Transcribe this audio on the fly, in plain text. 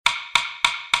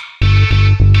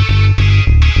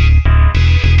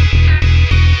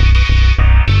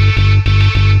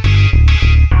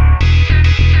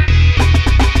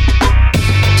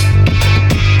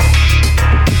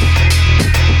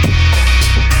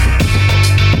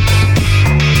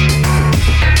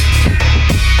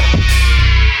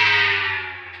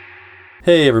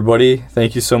Hey everybody,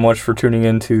 thank you so much for tuning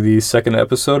in to the second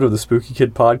episode of the Spooky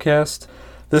Kid podcast.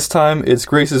 This time it's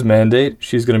Grace's mandate.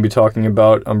 She's going to be talking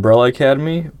about Umbrella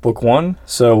Academy, Book 1,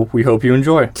 so we hope you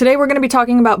enjoy. Today we're going to be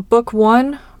talking about Book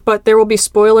 1, but there will be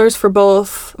spoilers for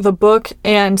both the book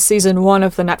and Season 1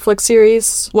 of the Netflix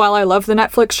series. While I love the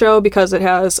Netflix show because it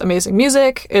has amazing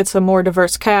music, it's a more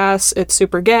diverse cast, it's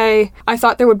super gay, I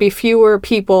thought there would be fewer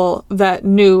people that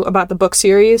knew about the book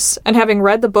series, and having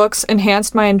read the books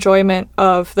enhanced my enjoyment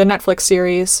of the Netflix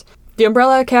series. The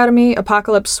Umbrella Academy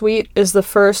Apocalypse Suite is the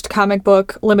first comic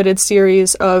book limited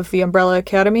series of the Umbrella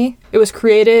Academy. It was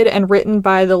created and written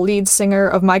by the lead singer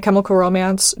of My Chemical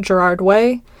Romance, Gerard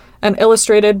Way, and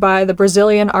illustrated by the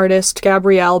Brazilian artist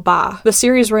Gabriel Ba. The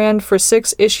series ran for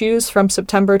 6 issues from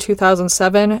September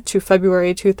 2007 to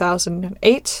February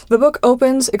 2008. The book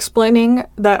opens explaining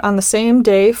that on the same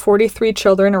day, 43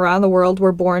 children around the world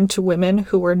were born to women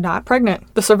who were not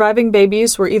pregnant. The surviving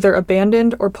babies were either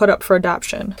abandoned or put up for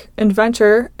adoption.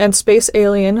 Inventor and space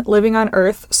alien living on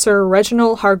Earth, Sir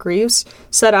Reginald Hargreaves,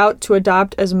 set out to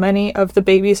adopt as many of the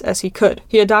babies as he could.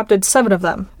 He adopted 7 of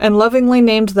them, and lovingly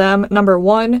named them number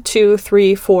 1, 2,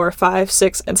 3, 4, 5,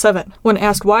 6, and 7. When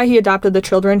asked why he adopted the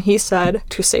children, he said,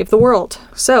 to save the world.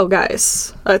 So,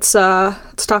 guys, let's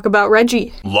talk about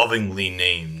Reggie. Lovingly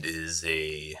named is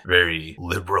a very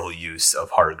liberal use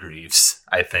of Hargreaves,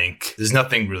 I think. There's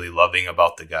nothing really loving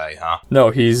about the guy, huh?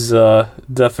 No, he's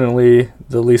definitely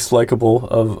the least likable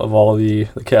of all the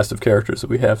cast of characters that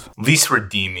we have. Least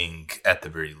redeeming, at the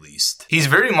very least. He's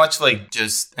very much like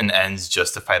just an ends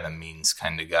justify the means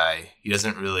kind of guy. He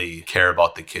doesn't really care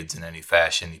about the kids in any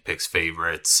fashion. He picks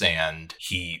favorites, and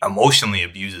he emotionally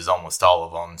abuses almost all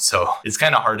of them. So it's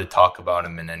kind of hard to talk about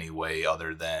him in any way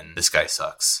other than this guy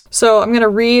sucks. So I'm going to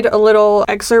read a little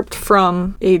excerpt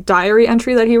from a diary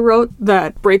entry that he wrote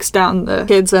that breaks down the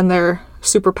kids and their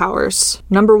superpowers.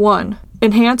 Number 1,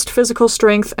 enhanced physical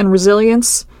strength and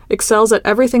resilience. Excels at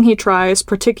everything he tries,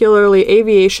 particularly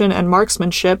aviation and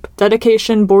marksmanship,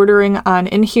 dedication bordering on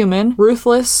inhuman,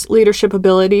 ruthless leadership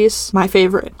abilities, my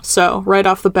favorite. So, right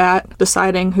off the bat,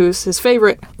 deciding who's his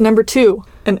favorite. Number 2,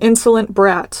 an insolent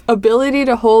brat. Ability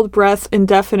to hold breath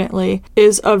indefinitely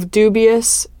is of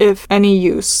dubious, if any,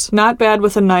 use. Not bad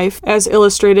with a knife, as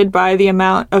illustrated by the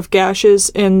amount of gashes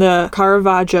in the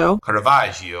Caravaggio.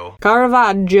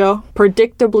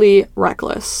 Predictably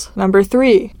reckless. Number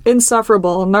 3,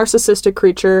 insufferable, narcissistic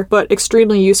creature, but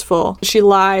extremely useful. She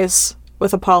lies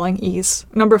with appalling ease.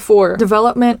 Number 4,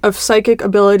 development of psychic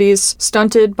abilities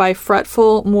stunted by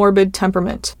fretful, morbid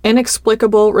temperament.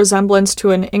 Inexplicable resemblance to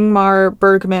an Ingmar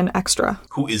Bergman extra.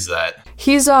 Who is that?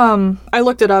 He's, I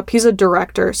looked it up, he's a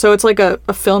director, so it's like a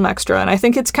film extra, and I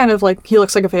think it's kind of like he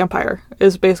looks like a vampire,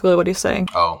 is basically what he's saying.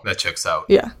 Oh, that checks out.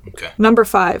 Yeah. Okay. Number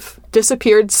 5,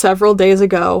 disappeared several days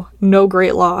ago, no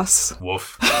great loss.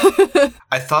 Woof.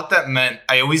 I thought that meant,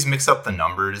 I always mix up the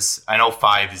numbers. I know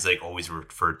 5 is like always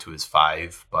referred to as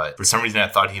 5, but for some reason I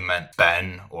thought he meant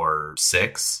Ben or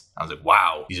 6. I was like,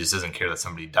 wow, he just doesn't care that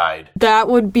somebody died. That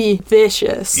would be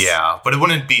vicious. Yeah, but it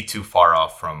wouldn't be too far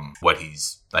off from what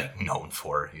he's like known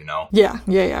for, you know?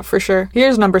 Yeah, for sure.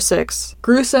 Here's number 6.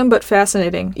 Gruesome but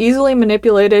fascinating. Easily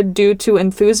manipulated due to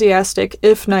enthusiastic,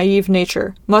 if naive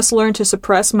nature. Must learn to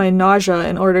suppress my nausea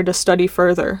in order to study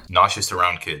further. Nauseous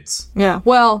around kids. Yeah,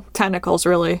 well, tentacles,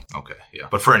 really. Okay, yeah.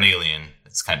 But for an alien,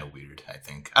 it's kind of weird, I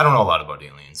think. I don't know a lot about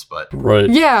aliens, but... Right.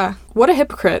 Yeah, what a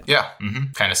hypocrite. Yeah,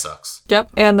 kind of sucks. Yep.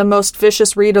 And the most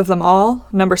vicious read of them all,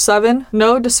 number 7,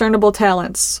 no discernible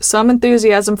talents. Some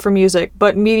enthusiasm for music,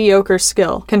 but mediocre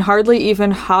skill. Can hardly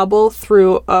even hobble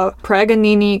through a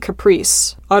Paganini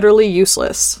caprice. Utterly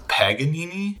useless.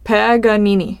 Paganini?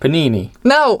 Panini.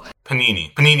 No!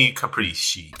 Panini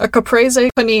capricci. A caprese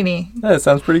panini. That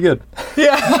sounds pretty good.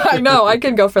 Yeah, I know. I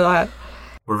could go for that.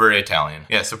 We're very Italian.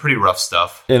 Yeah, so pretty rough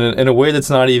stuff. In a way that's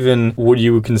not even what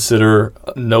you would consider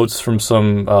notes from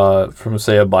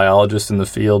say a biologist in the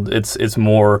field. It's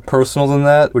more personal than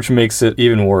that, which makes it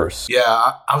even worse.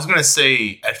 Yeah, I was gonna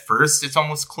say at first it's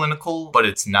almost clinical, but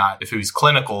it's not. If it was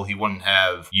clinical, he wouldn't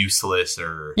have useless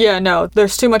or... Yeah, no,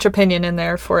 there's too much opinion in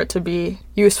there for it to be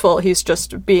useful. He's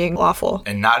just being awful.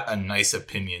 And not a nice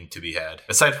opinion to be had.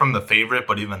 Aside from the favorite,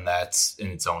 but even that's in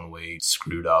its own way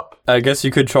screwed up. I guess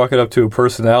you could chalk it up to a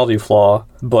personality flaw,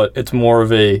 but it's more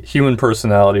of a human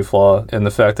personality flaw, and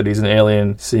the fact that he's an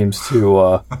alien seems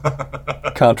to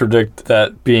contradict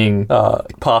that being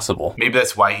possible. Maybe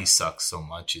that's why he sucks so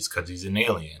much, is because he's an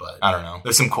alien. But I don't know.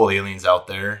 There's some cool aliens out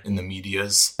there in the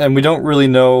medias. And we don't really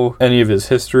know any of his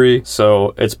history,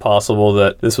 so it's possible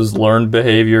that this was learned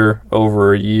behavior over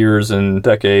over years and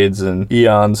decades and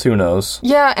eons, who knows?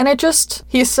 Yeah, and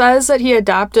he says that he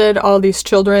adopted all these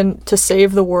children to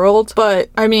save the world, but,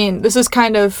 I mean, this is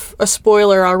kind of a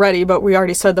spoiler already, but we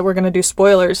already said that we're going to do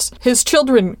spoilers. His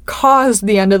children caused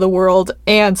the end of the world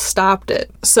and stopped it.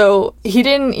 So he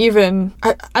didn't even,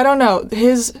 I don't know,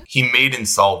 He made and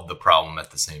solved the problem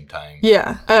at the same time.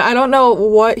 Yeah, I don't know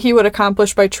what he would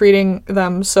accomplish by treating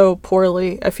them so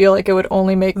poorly. I feel like it would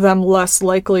only make them less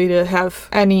likely to have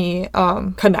any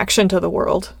connection to the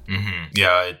world. Mm-hmm.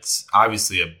 Yeah, it's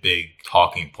obviously a big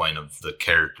talking point of the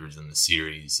characters in the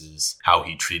series is how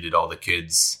he treated all the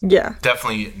kids. Yeah.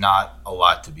 Definitely not a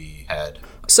lot to be had.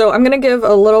 So I'm going to give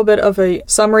a little bit of a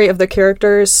summary of the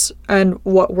characters and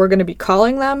what we're going to be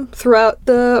calling them throughout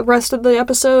the rest of the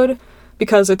episode,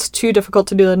 because it's too difficult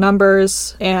to do the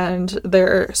numbers, and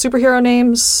their superhero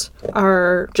names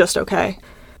are just okay.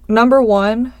 Number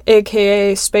 1,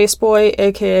 aka Spaceboy,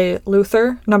 aka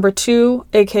Luther. Number 2,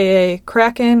 aka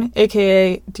Kraken,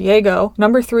 aka Diego.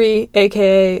 Number 3,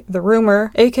 aka The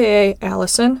Rumor, aka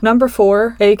Allison. Number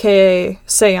 4, aka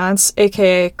Seance,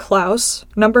 aka Klaus.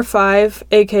 Number 5,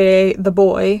 aka The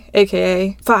Boy,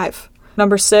 aka 5.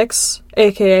 Number 6,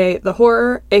 aka The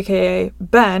Horror, aka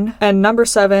Ben, and number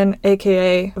 7,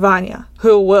 aka Vanya,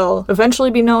 who will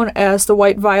eventually be known as the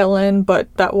White Violin,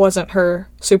 but that wasn't her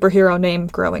superhero name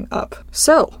growing up.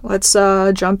 So, let's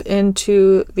jump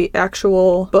into the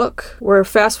actual book. We're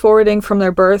fast-forwarding from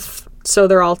their birth. So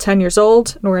they're all 10 years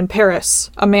old, and we're in Paris.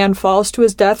 A man falls to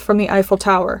his death from the Eiffel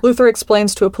Tower. Luther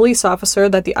explains to a police officer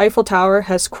that the Eiffel Tower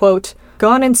has, quote,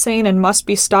 gone insane and must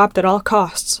be stopped at all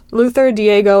costs. Luther,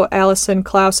 Diego, Allison,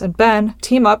 Klaus, and Ben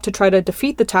team up to try to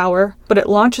defeat the tower, but it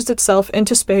launches itself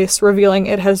into space, revealing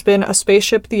it has been a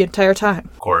spaceship the entire time.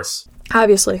 Of course.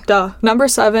 Obviously, duh. Number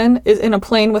 7 is in a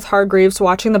plane with Hargreaves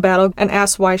watching the battle and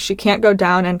asks why she can't go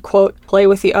down and, quote, play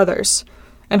with the others.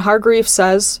 And Hargreaves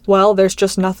says, well, there's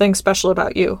just nothing special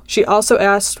about you. She also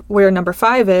asked where number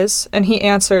 5 is, and he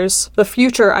answers, the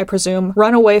future, I presume,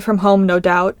 run away from home, no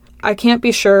doubt. I can't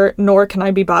be sure, nor can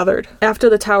I be bothered. After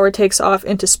the tower takes off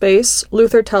into space,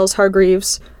 Luther tells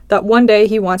Hargreaves that one day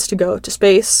he wants to go to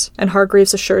space, and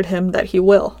Hargreaves assured him that he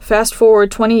will. Fast forward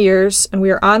 20 years, and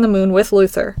we are on the moon with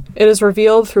Luther. It is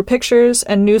revealed through pictures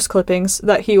and news clippings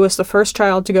that he was the first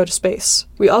child to go to space.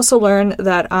 We also learn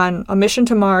that on a mission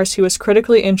to Mars, he was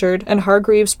critically injured, and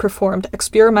Hargreaves performed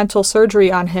experimental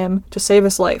surgery on him to save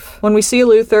his life. When we see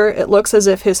Luther, it looks as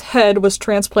if his head was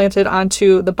transplanted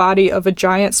onto the body of a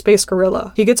giant space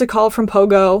gorilla. He gets a call from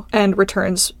Pogo and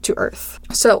returns to Earth.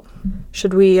 So,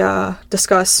 should we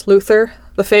discuss Luther,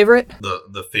 the favorite?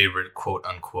 The favorite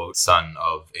quote-unquote son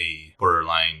of a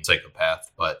borderline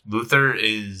psychopath. But Luther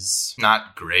is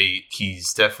not great.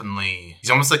 He's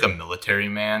almost like a military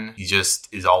man. He just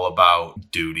is all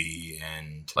about duty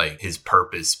and like his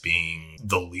purpose being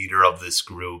the leader of this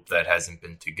group that hasn't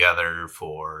been together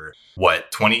for,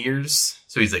 20 years?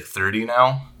 So he's like 30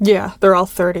 now? Yeah, they're all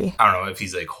 30. I don't know if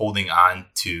he's like holding on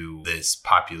to this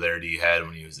popularity he had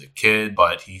when he was a kid,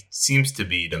 but he seems to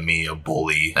be, to me, a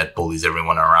bully that bullies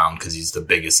everyone around because he's the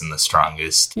biggest and the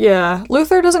strongest. Yeah,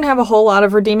 Luther doesn't have a whole lot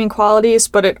of redeeming qualities,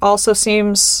 but it also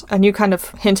seems, and you kind of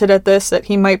hinted at this, that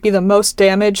he might be the most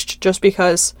damaged just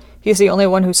because he's the only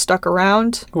one who's stuck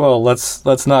around. Well, let's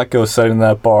not go setting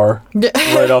that bar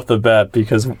right off the bat,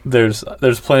 because there's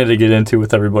plenty to get into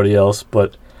with everybody else,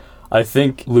 but I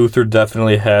think Luther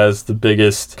definitely has the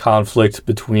biggest conflict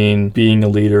between being a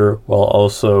leader while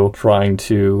also trying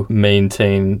to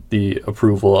maintain the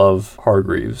approval of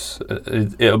Hargreaves.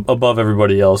 Above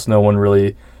everybody else, no one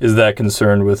really is that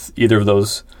concerned with either of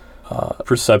those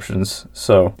perceptions,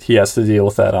 so he has to deal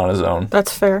with that on his own.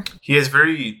 That's fair. He has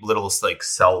very little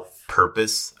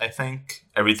self-purpose, I think.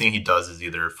 Everything he does is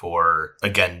either for,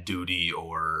 again, duty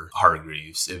or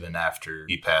Hargreaves, even after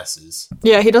he passes.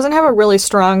 Yeah, he doesn't have a really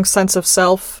strong sense of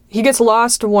self. He gets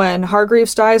lost when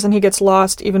Hargreaves dies, and he gets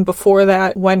lost even before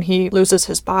that when he loses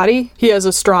his body. He has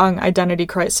a strong identity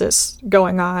crisis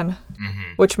going on,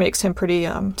 which makes him pretty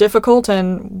difficult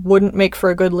and wouldn't make for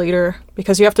a good leader,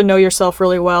 because you have to know yourself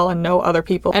really well and know other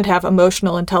people and have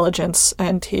emotional intelligence,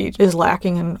 and he is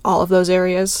lacking in all of those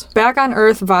areas. Back on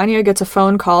Earth, Vanya gets a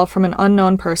phone call from an unknown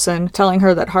person telling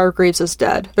her that Hargreaves is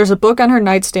dead. There's a book on her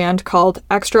nightstand called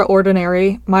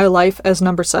Extraordinary: My Life as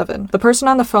Number 7. The person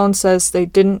on the phone says they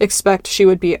didn't expect she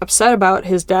would be upset about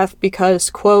his death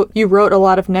because, quote, you wrote a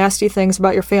lot of nasty things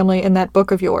about your family in that book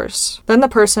of yours. Then the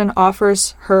person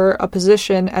offers her a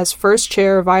position as first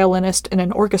chair violinist in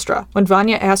an orchestra. When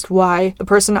Vanya asked why, the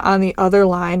person on the other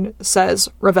line says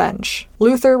revenge.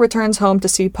 Luther returns home to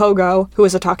see Pogo, who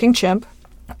is a talking chimp,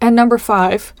 and number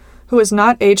 5, who has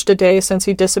not aged a day since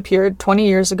he disappeared 20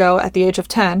 years ago at the age of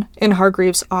 10 in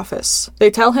Hargreaves' office. They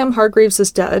tell him Hargreaves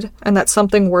is dead and that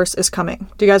something worse is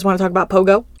coming. Do you guys want to talk about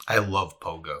Pogo? I love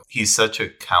Pogo. He's such a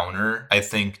counter, I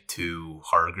think, to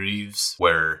Hargreaves,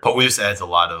 where Pogo just adds a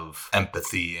lot of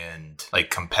empathy and like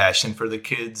compassion for the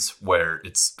kids, where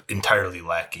it's entirely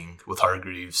lacking with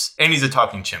Hargreaves. And he's a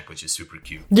talking chimp, which is super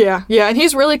cute. Yeah, and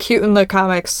he's really cute in the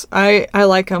comics. I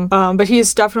like him, but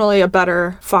he's definitely a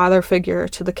better father figure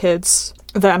to the kids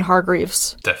than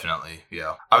Hargreaves. Definitely,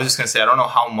 yeah. I was just going to say, I don't know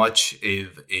how much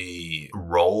of a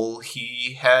role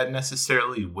he had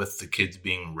necessarily with the kids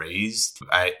being raised,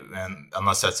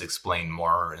 unless that's explained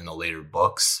more in the later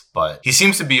books. But he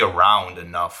seems to be around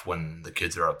enough when the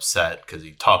kids are upset because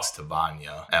he talks to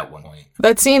Vanya at one point.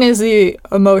 That scene is the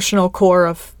emotional core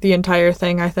of the entire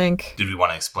thing, I think. Did we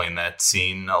want to explain that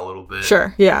scene a little bit?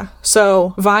 Sure, yeah.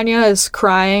 So Vanya is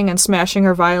crying and smashing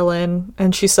her violin,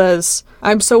 and she says,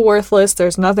 "I'm so worthless.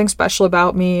 There's nothing special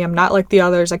about me. I'm not like the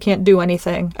others. I can't do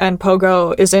anything." And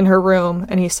Pogo is in her room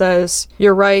and he says,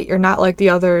 "You're right. You're not like the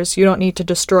others. You don't need to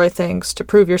destroy things to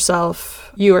prove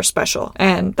yourself. You are special."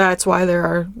 And that's why there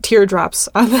are teardrops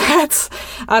on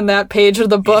that page of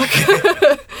the book.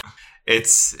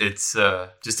 It's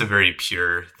just a very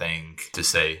pure thing to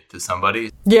say to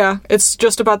somebody. Yeah, it's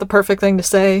just about the perfect thing to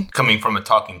say. Coming from a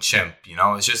talking chimp,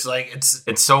 it's just like,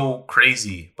 it's so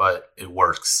crazy, but it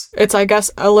works. It's, I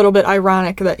guess, a little bit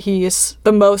ironic that he's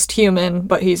the most human,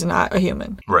 but he's not a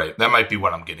human. Right. That might be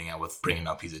what I'm getting at with bringing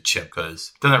up he's a chimp,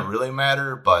 because it doesn't really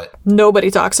matter, but...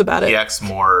 Nobody talks about it. He acts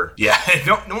more... Yeah,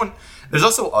 no one... There's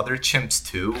also other chimps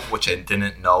too, which I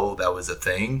didn't know that was a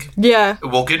thing. Yeah.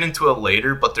 We'll get into it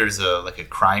later, but there's a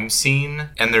crime scene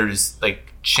and there's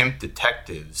chimp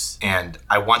detectives, and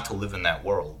I want to live in that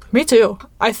world. Me too.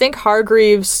 I think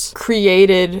Hargreaves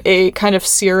created a kind of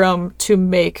serum to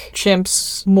make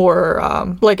chimps more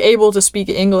able to speak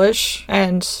English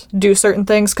and do certain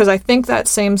things, because I think that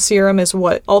same serum is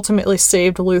what ultimately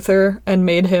saved Luther and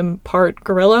made him part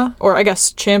gorilla, or I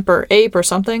guess chimp or ape or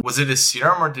something. Was it a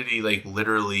serum, or did he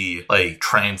literally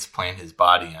transplant his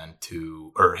body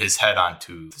or his head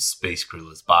onto the space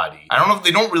gorilla's body? I don't know.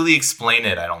 They don't really explain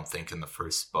it, I don't think, in the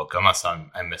first book, unless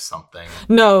I missed something.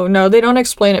 No, they don't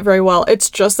explain it very well. It's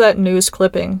just that news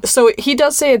clipping. So he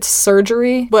does say it's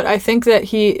surgery, but I think that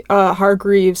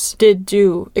Hargreaves did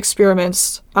do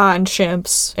experiments on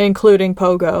chimps, including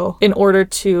Pogo, in order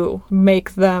to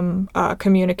make them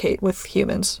communicate with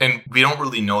humans. And we don't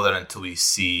really know that until we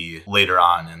see later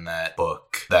on in that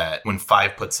book that when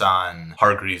Five puts on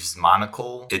Hargreaves'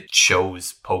 monocle, it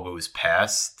shows Pogo's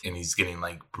past, and he's getting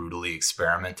brutally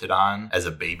experimented on as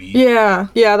a baby. Yeah,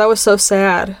 that was so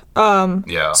sad.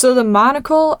 Yeah. So the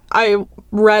monocle, I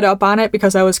read up on it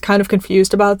because I was kind of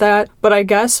confused about that. But I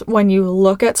guess when you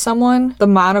look at someone, the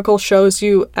monocle shows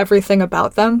you everything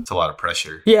about them. It's a lot of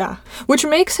pressure. Yeah. Which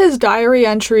makes his diary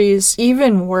entries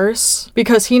even worse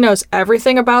because he knows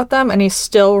everything about them and he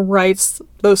still writes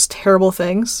those terrible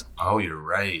things. Oh, you're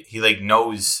right. He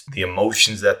knows the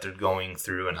emotions that they're going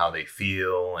through and how they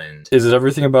feel. And is it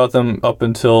everything about them up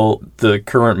until the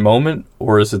current moment,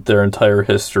 or is it their entire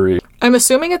history? I'm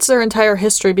assuming it's their entire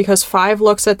history because Five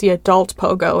looks at the adult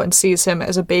Pogo and sees him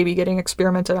as a baby getting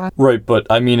experimented on. Right, but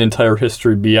I mean entire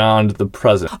history beyond the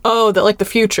present. Oh, the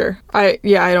future. I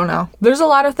don't know. There's a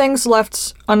lot of things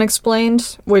left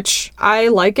unexplained, which I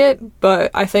like it, but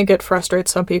I think it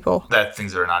frustrates some people. That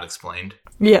things are not explained.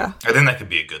 Yeah. I think that could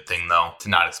be a good thing, though, to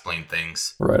not explain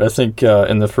things. Right. I think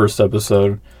in the first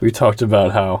episode, we talked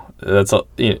about how it's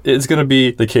going to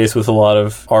be the case with a lot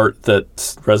of art that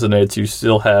resonates. You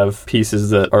still have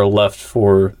pieces that are left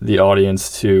for the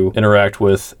audience to interact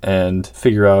with and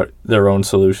figure out their own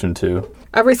solution to.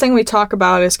 Everything we talk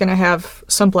about is going to have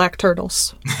some black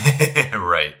turtles.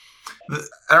 Right.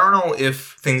 I don't know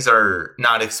if things are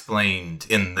not explained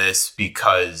in this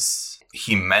because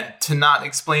he meant to not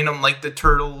explain them like the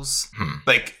turtles.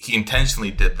 He intentionally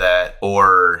did that,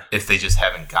 or if they just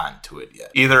haven't gotten to it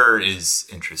yet. Either is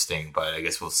interesting, but I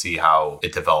guess we'll see how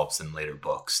it develops in later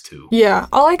books, too. Yeah,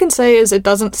 all I can say is it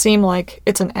doesn't seem like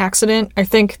it's an accident. I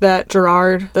think that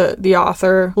Gerard, the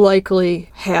author,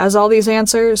 likely has all these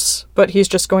answers, but he's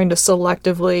just going to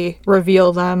selectively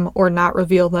reveal them or not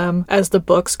reveal them as the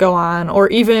books go on, or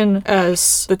even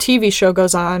as the TV show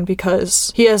goes on,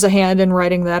 because he has a hand in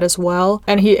writing that as well.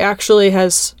 And he actually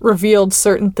has revealed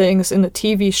certain things in the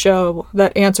TV show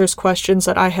that answers questions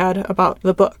that I had about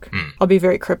the book. I'll be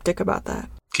very cryptic about that.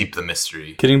 keep the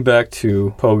mystery. Getting back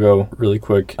to Pogo really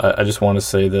quick, I just want to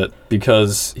say that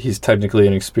because he's technically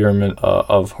an experiment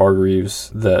of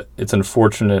Hargreaves, that it's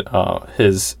unfortunate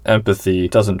his empathy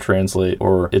doesn't translate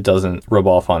or it doesn't rub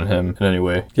off on him in any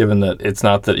way, given that it's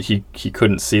not that he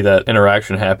couldn't see that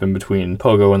interaction happen between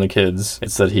Pogo and the kids,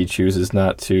 it's that he chooses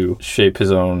not to shape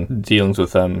his own dealings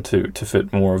with them to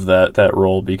fit more of that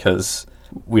role, because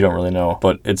we don't really know,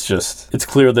 but it's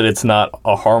clear that it's not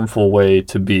a harmful way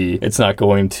to be. It's not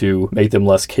going to make them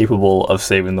less capable of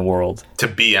saving the world. To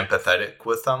be empathetic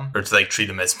with them, or to like treat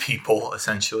them as people,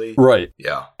 essentially. Right.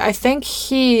 Yeah. I think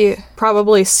he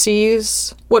probably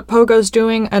sees what Pogo's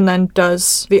doing and then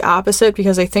does the opposite,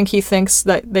 because I think he thinks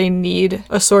that they need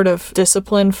a sort of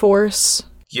discipline force.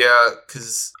 Yeah,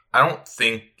 because I don't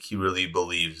think he really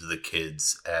believes the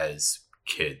kids as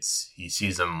kids. He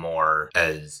sees them more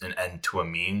as an end to a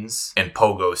means, and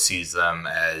Pogo sees them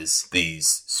as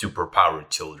these superpowered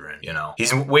children, you know?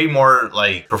 He's way more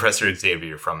like Professor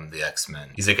Xavier from the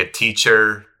X-Men. He's like a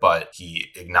teacher, but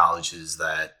he acknowledges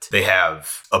that they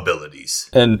have abilities.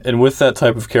 And with that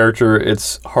type of character,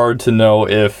 it's hard to know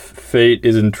if fate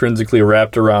is intrinsically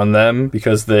wrapped around them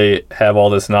because they have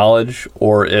all this knowledge,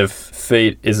 or if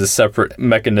fate is a separate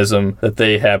mechanism that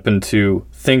they happen to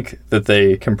think that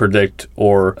they can predict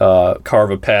or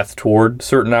carve a path toward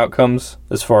certain outcomes,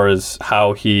 as far as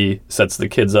how he sets the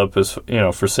kids up as, you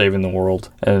know, for saving the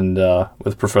world, and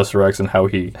with Professor X and how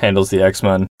he handles the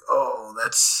X-Men.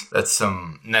 That's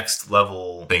some next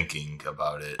level thinking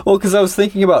about it. Well, because I was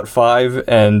thinking about 5,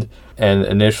 and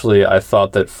initially I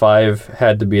thought that 5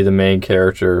 had to be the main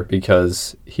character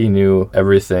because he knew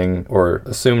everything, or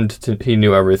assumed he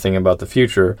knew everything about the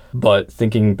future. But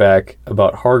thinking back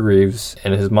about Hargreaves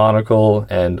and his monocle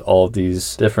and all of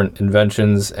these different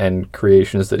inventions and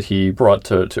creations that he brought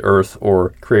to Earth or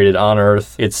created on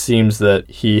Earth, it seems that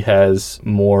he has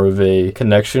more of a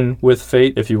connection with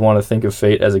fate, if you want to think of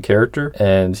fate as a character,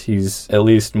 and he's at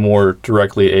least more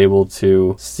directly able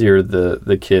to steer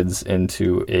the kids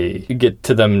into get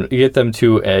them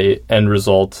to a end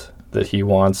result that he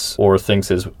wants or thinks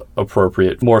is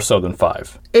appropriate, more so than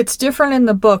 5. It's different in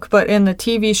the book, but in the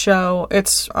TV show,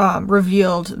 it's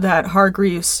revealed that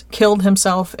Hargreaves killed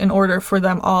himself in order for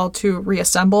them all to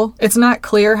reassemble. It's not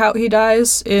clear how he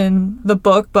dies in the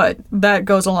book, but that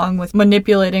goes along with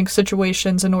manipulating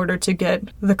situations in order to get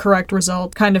the correct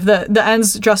result. Kind of the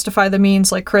ends justify the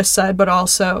means, like Chris said, but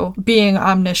also being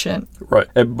omniscient. Right,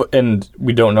 and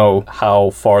we don't know how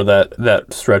far that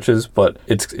stretches, but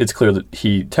it's clear that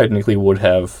he technically would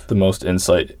have the most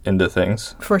insight into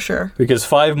things. For sure. Because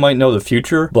 5 might know the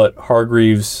future, but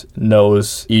Hargreaves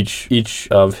knows each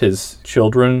of his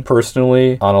children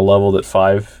personally on a level that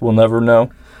 5 will never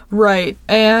know. Right,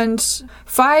 and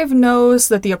 5 knows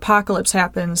that the apocalypse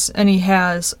happens, and he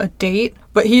has a date,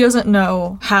 but he doesn't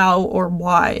know how or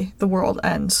why the world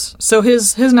ends. So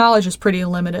his knowledge is pretty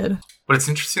limited. But it's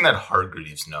interesting that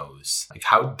Hargreaves knows. Like,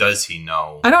 how does he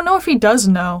know? I don't know if he does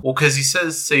know. Well, because he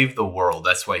says save the world.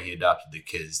 That's why he adopted the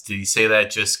kids. Did he say that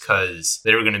just because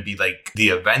they were going to be like the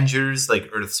Avengers, like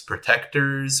Earth's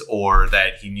protectors, or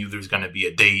that he knew there was going to be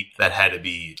a date that had to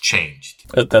be changed?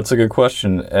 That's a good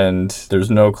question, and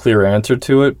there's no clear answer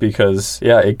to it because,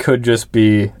 yeah, it could just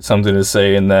be something to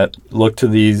say in that look to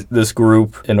this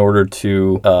group in order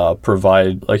to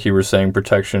provide, like you were saying,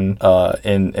 protection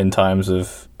in times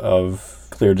of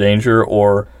clear danger,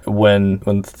 or when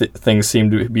things seem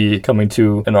to be coming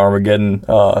to an Armageddon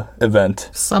event.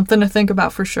 Something to think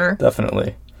about for sure.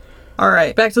 Definitely. All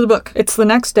right, back to the book. It's the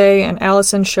next day, and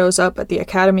Allison shows up at the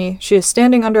academy. She is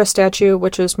standing under a statue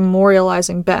which is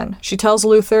memorializing Ben. She tells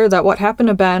Luther that what happened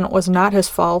to Ben was not his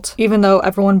fault, even though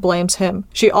everyone blames him.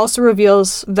 She also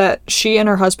reveals that she and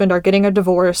her husband are getting a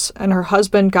divorce, and her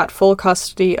husband got full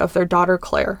custody of their daughter,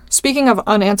 Claire. Speaking of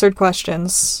unanswered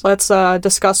questions, let's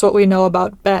discuss what we know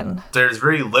about Ben. There's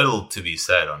very little to be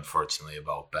said, unfortunately,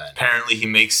 about Ben. Apparently, he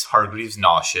makes Hargreaves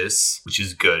nauseous, which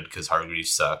is good, because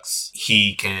Hargreaves sucks.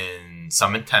 He can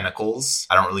summon tentacles.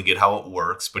 I don't really get how it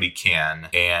works, but he can.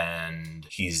 And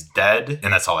he's dead,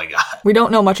 and that's all I got. We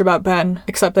don't know much about Ben,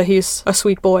 except that he's a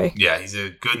sweet boy. Yeah, he's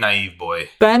a good, naive boy.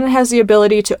 Ben has the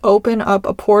ability to open up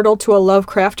a portal to a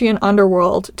Lovecraftian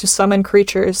underworld to summon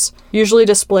creatures, usually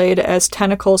displayed as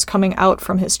tentacles coming out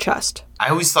from his chest. I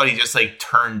always thought he just like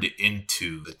turned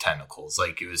into the tentacles,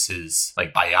 like it was his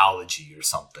like biology or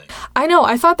something. I know,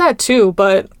 I thought that too,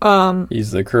 but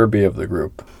he's the Kirby of the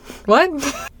group. What?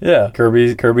 Yeah,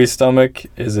 Kirby's stomach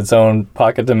is its own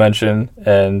pocket dimension,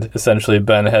 and essentially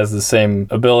Ben has the same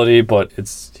ability, but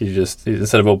he's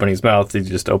instead of opening his mouth, he's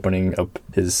just opening up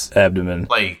his abdomen.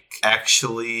 Like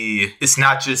actually, it's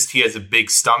not just he has a big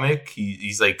stomach.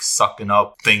 He's like sucking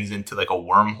up things into like a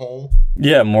wormhole.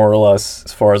 Yeah, more or less,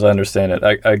 as far as I understand it.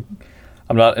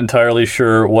 I'm not entirely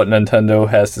sure what Nintendo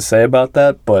has to say about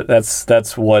that, but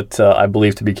that's what I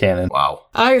believe to be canon. Wow.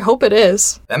 I hope it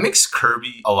is. That makes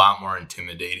Kirby a lot more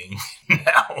intimidating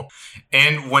now.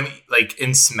 And when, like,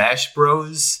 in Smash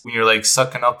Bros, when you're, like,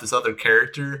 sucking up this other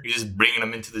character, you're just bringing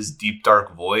them into this deep,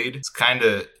 dark void. It's kind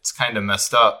of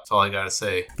messed up. That's all I gotta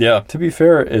say. Yeah, to be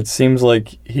fair, it seems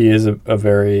like he is a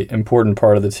very important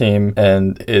part of the team,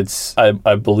 and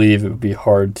I believe it would be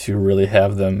hard to really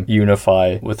have them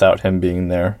unify without him being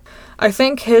there. I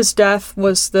think his death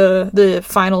was the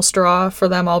final straw for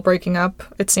them all breaking up.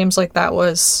 It seems like that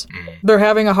was... They're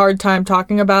having a hard time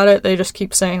talking about it. They just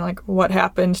keep saying, like, what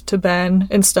happened to Ben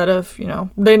instead of,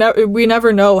 we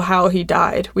never know how he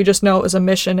died. We just know it was a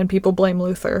mission and people blame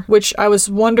Luther, which I was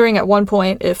wondering at one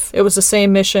point if it was the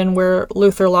same mission where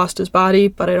Luther lost his body,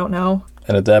 but I don't know.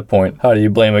 And at that point, how do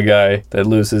you blame a guy that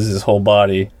loses his whole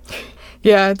body?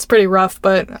 Yeah, it's pretty rough,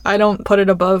 but I don't put it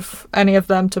above any of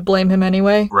them to blame him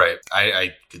anyway. Right.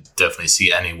 I could definitely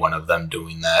see any one of them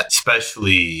doing that,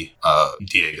 especially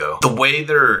Diego. The way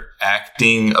they're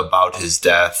acting about his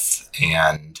death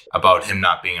and about him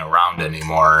not being around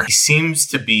anymore, he seems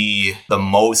to be the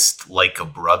most like a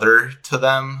brother to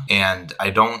them. And I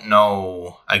don't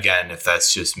know, again, if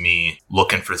that's just me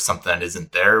looking for something that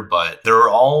isn't there, but they're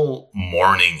all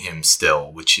mourning him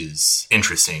still, which is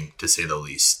interesting to say the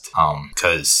least.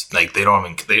 Because like they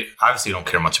obviously don't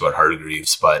care much about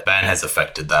Hargreaves, but Ben has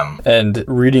affected them. And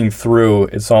reading through,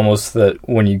 it's almost that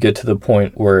when you get to the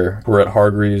point where we're at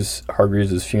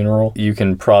Hargreaves' funeral, you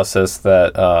can process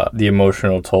that the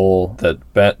emotional toll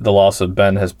that the loss of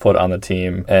Ben has put on the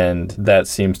team, and that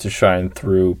seems to shine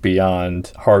through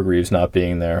beyond Hargreaves not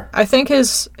being there. I think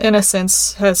his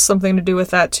innocence has something to do with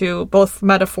that too, both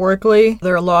metaphorically,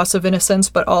 their loss of innocence,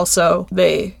 but also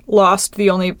they lost the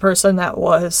only person that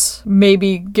was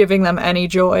maybe giving them any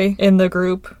joy in the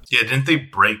group. Yeah, didn't they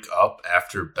break up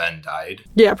after Ben died?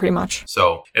 Yeah, pretty much.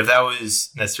 So if that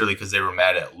was necessarily because they were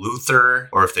mad at Luther,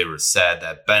 or if they were sad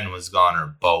that Ben was gone,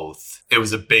 or both, it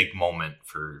was a big moment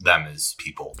for them as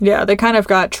people. Yeah, they kind of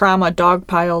got trauma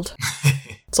dogpiled.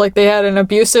 It's like they had an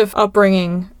abusive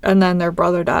upbringing, and then their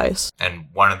brother dies. And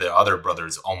one of the other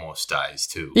brothers almost dies,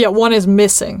 too. Yeah, one is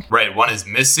missing. Right, one is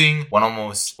missing, one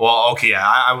almost... Well, okay,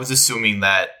 I was assuming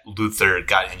that Luther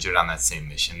got injured on that same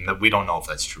mission. That we don't know if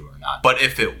that's true or not. But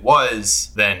if it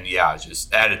was, then yeah,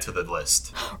 just add it to the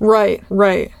list. Right.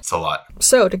 It's a lot.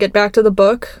 So, to get back to the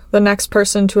book, the next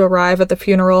person to arrive at the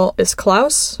funeral is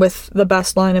Klaus, with the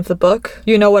best line of the book.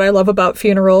 You know what I love about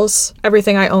funerals?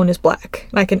 Everything I own is black.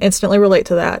 And I can instantly relate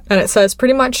to that. And it says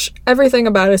pretty much everything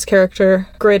about his character.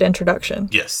 Great introduction.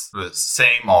 Yes, the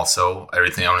same also.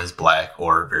 Everything on is black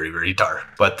or very, very dark.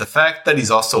 But the fact that he's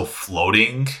also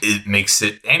floating, it makes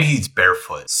it, and he's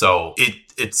barefoot. So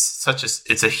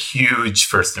it's a huge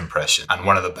first impression on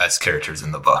one of the best characters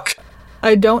in the book.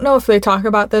 I don't know if they talk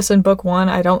about this in book 1.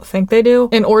 I don't think they do.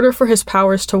 In order for his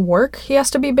powers to work, he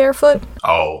has to be barefoot.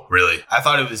 Oh, really? I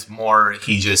thought it was more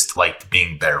he just liked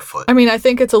being barefoot. I mean, I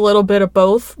think it's a little bit of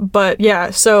both, but yeah,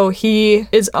 so he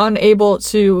is unable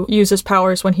to use his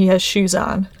powers when he has shoes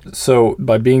on. So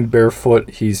by being barefoot,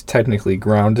 he's technically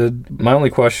grounded. My only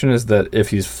question is that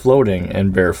if he's floating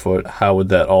and barefoot, how would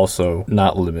that also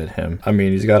not limit him? I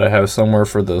mean, he's got to have somewhere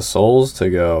for the souls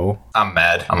to go. I'm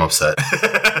mad. I'm upset.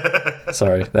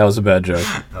 Sorry, that was a bad joke.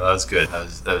 No, that was good. That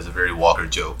was a very Walker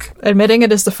joke. Admitting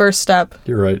it is the first step.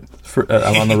 You're right.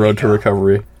 I'm on the road to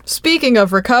recovery. Speaking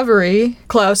of recovery,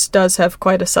 Klaus does have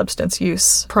quite a substance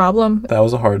use problem. That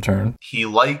was a hard turn. He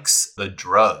likes the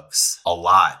drugs a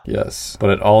lot. Yes, but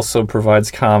it also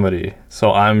provides comedy,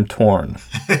 so I'm torn.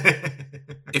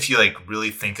 If you really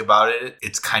think about it,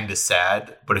 it's kind of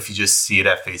sad. But if you just see it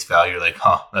at face value, you're like,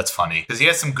 huh, that's funny. Because he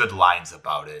has some good lines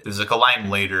about it. There's a line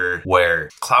later where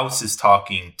Klaus is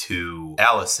talking to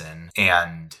Allison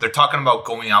and they're talking about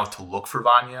going out to look for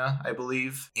Vanya, I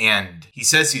believe. And he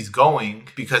says he's going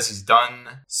because he's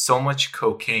done so much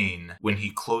cocaine. When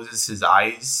he closes his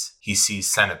eyes, he sees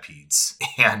centipedes.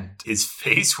 And his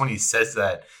face when he says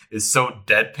that is so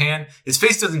deadpan. His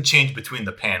face doesn't change between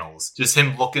the panels. Just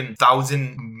him looking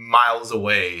 1,000 miles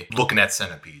away, looking at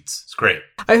centipedes. It's great.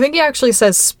 I think he actually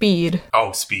says speed.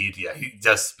 Oh, speed. Yeah, he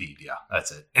does speed. Yeah,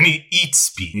 that's it. And he eats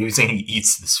speed. He was saying he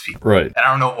eats the speed. Right. And I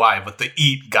don't know why, but the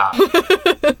eat got me.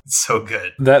 It's so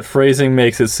good. That phrasing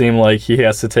makes it seem like he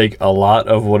has to take a lot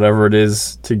of whatever it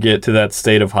is to get to that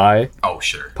state of high. Oh,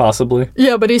 sure. Possibly.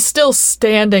 Yeah, but he's still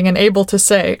standing and able to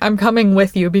say, I'm coming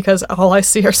with you because all I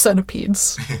see are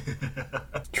centipedes.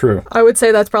 True. I would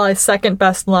say that's probably second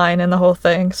best line in the whole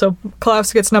thing. So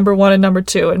Klaus gets number 1 and number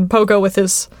 2, and Pogo with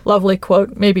his lovely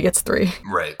quote maybe gets 3.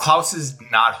 Right. Klaus is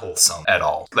not wholesome at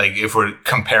all. Like, if we're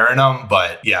comparing them,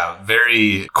 but yeah,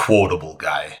 very quotable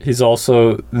guy. He's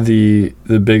also the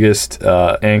biggest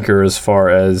anchor as far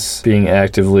as being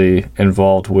actively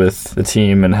involved with the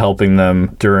team and helping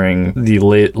them during the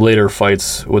later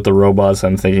fights with the robots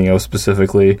I'm thinking of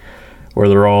specifically, where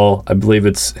they're all, I believe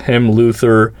it's him,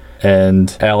 Luther,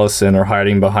 and Allison are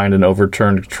hiding behind an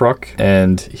overturned truck,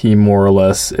 and he more or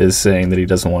less is saying that he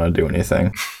doesn't want to do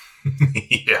anything.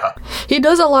 Yeah. He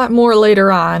does a lot more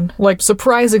later on, like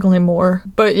surprisingly more.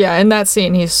 But yeah, in that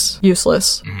scene, he's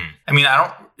useless. Mm-hmm. I mean, I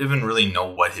don't even really know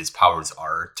what his powers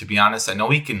are, to be honest. I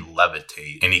know he can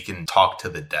levitate and he can talk to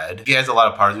the dead. He has a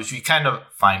lot of powers, which we kind of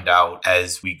find out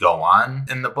as we go on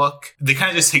in the book. They kind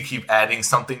of just keep adding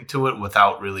something to it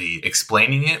without really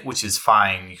explaining it, which is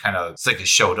fine. It's like a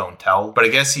show don't tell. But I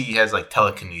guess he has like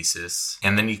telekinesis,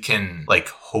 and then he can like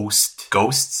host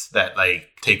ghosts that like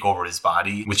take over his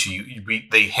body, which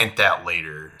they hint at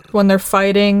later. When they're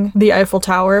fighting the Eiffel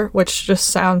Tower, which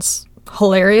just sounds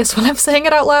hilarious when I'm saying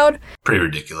it out loud. Pretty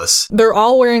ridiculous. They're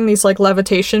all wearing these like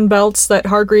levitation belts that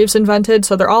Hargreaves invented,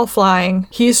 so they're all flying.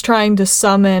 He's trying to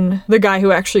summon the guy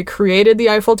who actually created the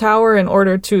Eiffel Tower in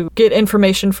order to get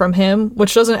information from him,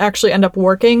 which doesn't actually end up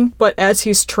working. But as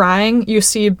he's trying, you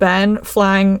see Ben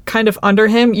flying kind of under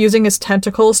him, using his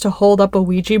tentacles to hold up a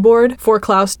Ouija board for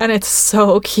Klaus, and it's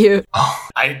so cute. Oh,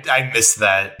 I missed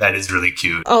that. That is really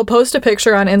cute. I'll post a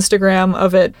picture on Instagram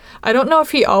of it. I don't know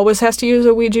if he always has to use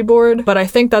a Ouija board, but I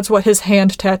think that's what his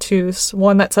hand tattoos,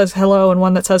 one that says hello and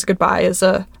one that says goodbye, is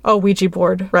a Ouija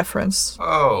board reference.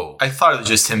 Oh, I thought it was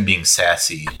just him being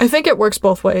sassy. I think it works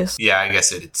both ways. Yeah, I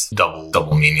guess it's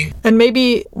double meaning. And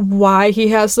maybe why he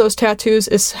has those tattoos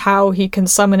is how he can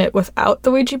summon it without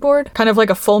the Ouija board. Kind of like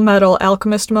a Full Metal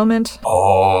Alchemist moment.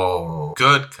 Oh,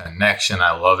 good connection.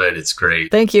 I love it. It's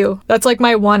great. Thank you. That's like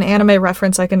my one anime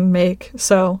reference I can make.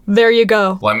 So there you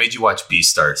go. Well, I made you watch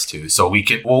Beastars too, so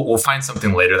we'll find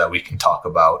something later that we can talk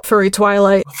about. Furry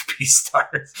Twilight.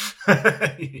 Beastars.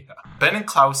 Yeah. Ben and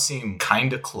Klaus seem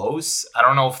kind of close. I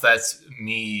don't know if that's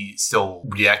me still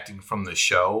reacting from the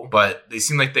show, but they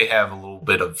seem like they have a little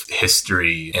bit of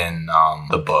history in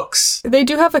the books. They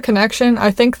do have a connection. I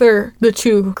think they're the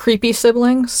two creepy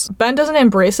siblings. Ben doesn't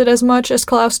embrace it as much as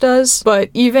Klaus does, but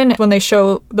even when they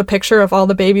show the picture of all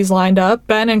the babies lined up,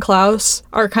 Ben and Klaus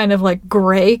are kind of like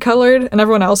gray colored, and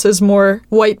everyone else is more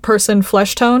white person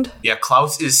flesh toned. Yeah,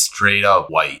 Klaus is straight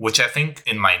up white, which I think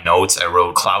in my notes I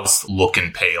wrote Klaus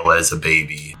looking pale as a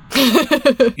baby.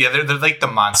 Yeah, they're like the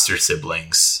monster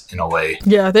siblings in a way.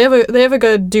 Yeah, they have a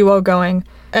good duo going.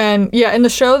 And yeah, in the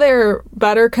show they're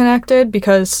better connected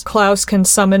because Klaus can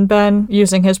summon Ben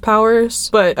using his powers.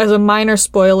 But as a minor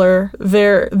spoiler,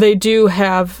 they do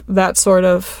have that sort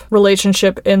of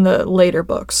relationship in the later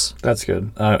books. That's good.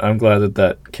 I'm glad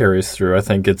that carries through. I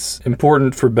think it's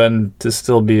important for Ben to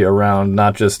still be around,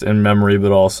 not just in memory,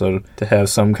 but also to have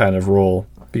some kind of role,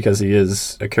 because he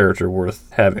is a character worth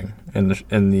having in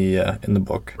the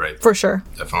book. Right. For sure.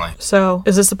 Definitely. So,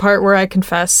 is this the part where I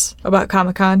confess about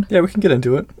Comic-Con? Yeah, we can get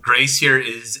into it. Grace here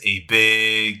is a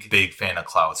big fan of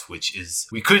Klaus, which is,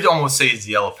 we could almost say is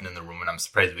the elephant in the room, and I'm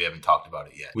surprised we haven't talked about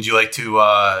it yet. Would you like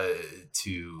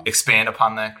to expand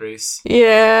upon that, Grace?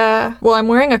 Yeah. Well, I'm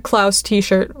wearing a Klaus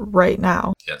t-shirt right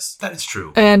now. Yes, that is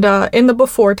true. And in the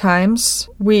before times,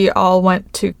 we all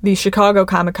went to the Chicago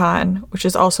Comic-Con, which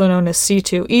is also known as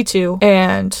C2E2,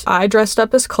 and I dressed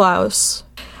up as Klaus.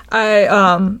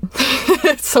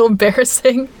 It's so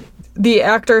embarrassing. The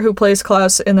actor who plays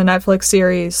Klaus in the Netflix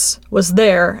series was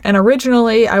there, and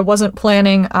originally I wasn't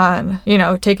planning on,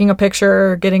 taking a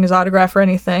picture or getting his autograph or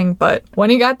anything, but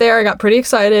when he got there, I got pretty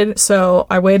excited, so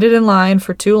I waited in line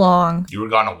for too long. You were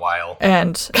gone a while.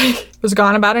 And was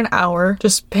gone about an hour,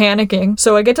 just panicking.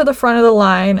 So I get to the front of the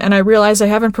line, and I realize I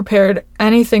haven't prepared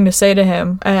anything to say to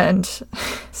him, and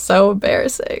so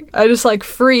embarrassing. I just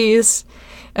freeze.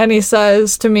 And he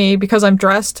says to me, because I'm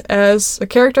dressed as the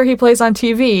character he plays on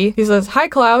TV, he says, "Hi,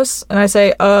 Klaus." And I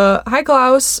say, "Hi,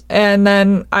 Klaus." And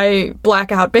then I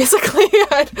black out, basically.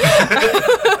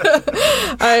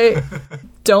 I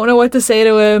don't know what to say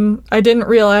to him. I didn't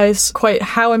realize quite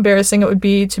how embarrassing it would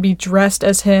be to be dressed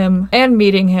as him and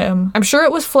meeting him. I'm sure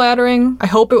it was flattering. I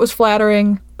hope it was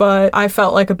flattering. But I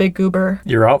felt like a big goober.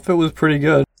 Your outfit was pretty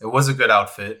good. It was a good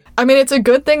outfit. I mean, it's a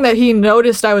good thing that he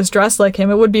noticed I was dressed like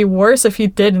him. It would be worse if he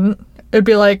didn't. It'd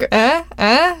be like,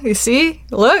 you see?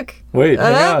 Look. Wait,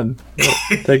 hang on.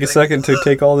 Take a second to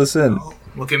take all this in.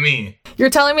 Look at me. You're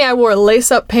telling me I wore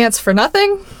lace-up pants for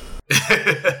nothing?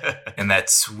 And that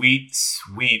sweet,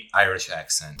 sweet Irish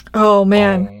accent. Oh,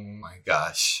 man. Oh my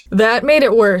gosh. That made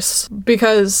it worse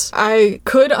because I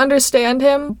could understand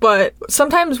him, but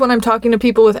sometimes when I'm talking to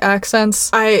people with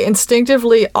accents, I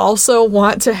instinctively also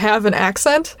want to have an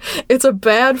accent. It's a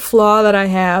bad flaw that I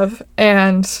have,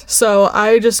 and so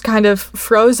I just kind of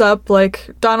froze up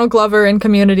like Donald Glover in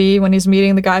Community when he's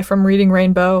meeting the guy from Reading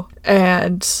Rainbow,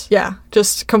 and yeah,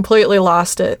 just completely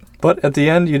lost it. But at the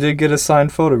end, you did get a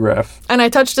signed photograph. And I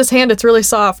touched his hand, it's really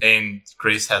soft. And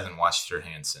Grace hasn't washed her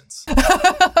hands since.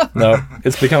 No,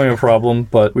 it's becoming a problem,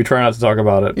 but we try not to talk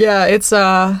about it. Yeah, it's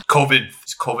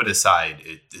COVID aside,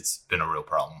 it's been a real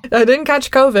problem. I didn't catch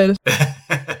COVID.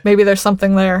 Maybe there's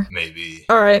something there. Maybe.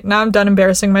 All right, now I'm done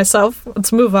embarrassing myself.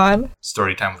 Let's move on.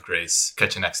 Story time with Grace.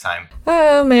 Catch you next time.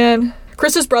 Oh, man.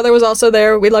 Chris's brother was also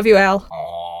there. We love you, Al.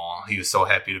 Aw, he was so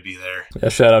happy to be there. Yeah,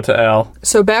 shout out to Al.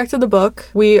 So back to the book.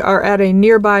 We are at a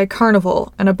nearby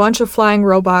carnival, and a bunch of flying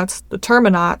robots, the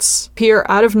Terminauts, appear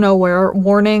out of nowhere,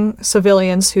 warning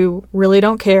civilians who really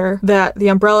don't care that the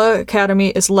Umbrella Academy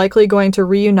is likely going to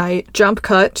reunite. Jump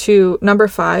cut to number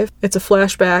 5. It's a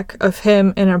flashback of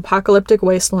him in an apocalyptic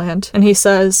wasteland, and he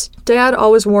says, "Dad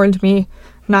always warned me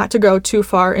not to go too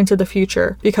far into the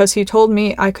future because he told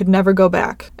me I could never go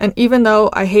back. And even though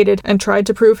I hated and tried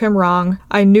to prove him wrong,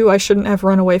 I knew I shouldn't have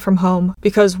run away from home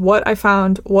because what I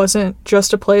found wasn't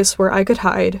just a place where I could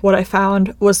hide. What I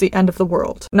found was the end of the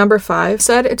world." Number 5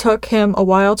 said it took him a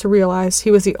while to realize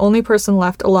he was the only person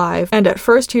left alive, and at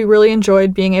first he really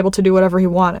enjoyed being able to do whatever he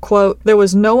wanted. Quote, "There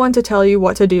was no one to tell you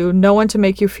what to do, no one to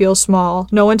make you feel small,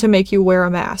 no one to make you wear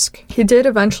a mask." He did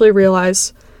eventually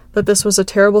realize that this was a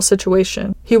terrible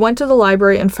situation. He went to the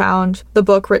library and found the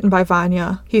book written by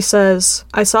Vanya. He says,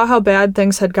 "I saw how bad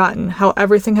things had gotten, how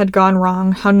everything had gone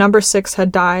wrong, how number 6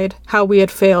 had died, how we had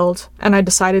failed, and I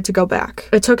decided to go back."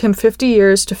 It took him 50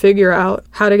 years to figure out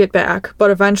how to get back,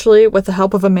 but eventually, with the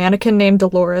help of a mannequin named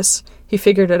Dolores, he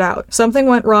figured it out. Something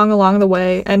went wrong along the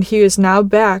way, and he is now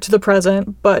back to the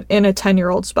present, but in a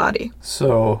 10-year-old's body.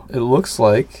 So it looks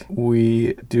like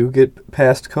we do get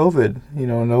past COVID. You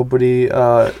know, nobody,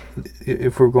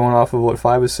 if we're going off of what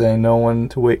 5 is saying, no one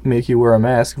to make you wear a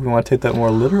mask. If we want to take that more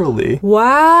literally.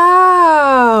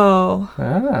 Wow.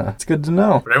 It's good to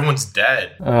know. But everyone's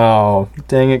dead. Oh,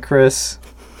 dang it, Chris.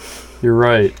 You're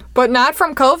right. But not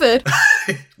from COVID.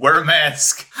 Wear a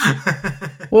mask.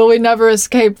 Will we never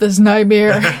escape this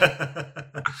nightmare?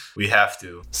 We have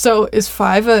to. So is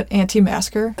 5 an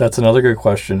anti-masker? That's another good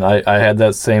question. I had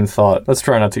that same thought. Let's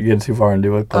try not to get too far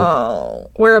into it. But. Oh,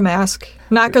 wear a mask.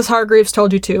 Not because Hargreaves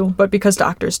told you to, but because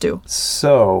doctors do.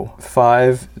 So,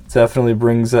 5 definitely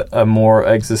brings a more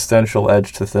existential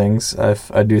edge to things.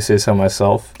 I do say so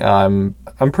myself. I'm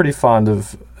pretty fond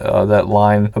of that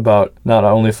line about not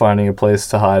only finding a place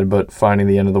to hide, but finding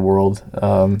the end of the world.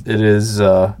 It is...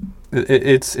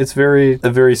 It's a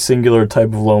very singular type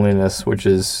of loneliness, which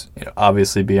is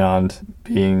obviously beyond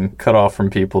being cut off from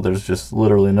people. There's just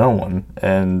literally no one,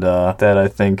 and that I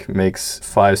think makes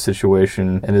 5's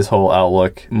situation and his whole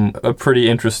outlook a pretty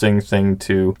interesting thing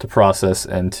to process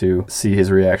and to see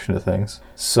his reaction to things.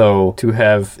 So to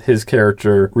have his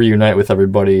character reunite with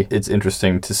everybody, it's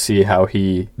interesting to see how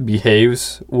he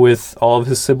behaves with all of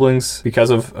his siblings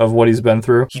because of what he's been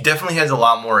through. He definitely has a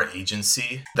lot more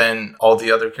agency than all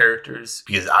the other characters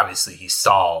because obviously he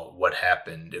saw what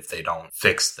happened if they don't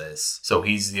fix this. So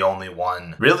he's the only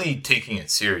one really taking it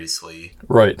seriously.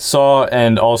 Right. Saw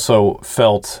and also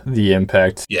felt the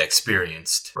impact. Yeah,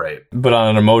 experienced. Right. But on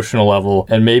an emotional level.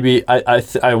 And maybe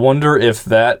I wonder if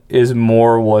that is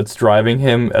more what's driving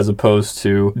him as opposed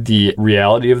to the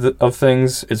reality of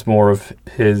things. It's more of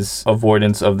his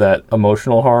avoidance of that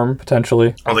emotional harm,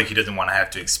 potentially. Or like he doesn't want to have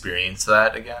to experience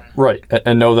that again. Right.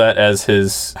 And know that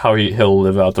as how he'll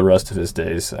live out the rest of his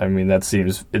days. I mean,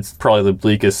 it's probably the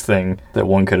bleakest thing that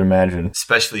one could imagine.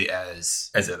 Especially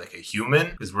as like a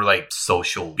human, because we're like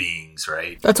social beings,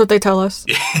 right? That's what they tell us.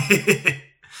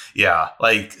 Yeah,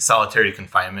 like solitary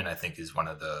confinement, I think, is one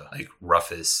of the like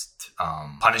roughest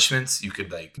punishments you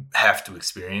could like have to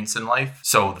experience in life.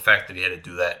 So the fact that he had to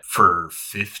do that for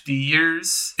 50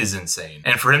 years is insane.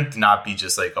 And for him to not be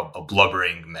just like a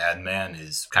blubbering madman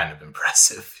is kind of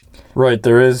impressive. Right.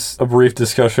 There is a brief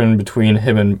discussion between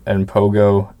him and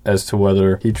Pogo as to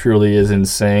whether he truly is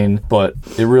insane, but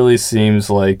it really seems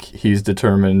like he's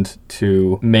determined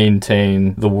to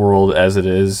maintain the world as it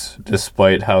is,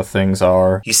 despite how things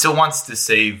are. He still wants to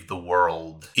save the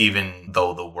world world, even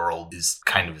though the world is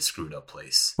kind of a screwed up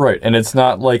place. Right, and it's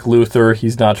not like Luther.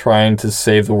 He's not trying to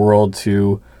save the world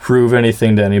to prove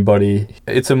anything to anybody.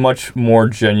 It's a much more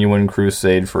genuine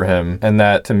crusade for him, and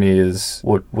that to me is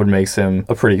what makes him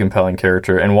a pretty compelling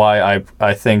character, and why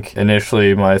I think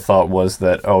initially my thought was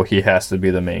that, oh, he has to be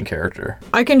the main character.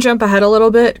 I can jump ahead a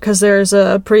little bit because there's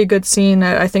a pretty good scene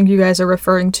that I think you guys are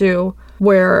referring to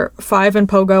where Five and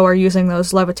Pogo are using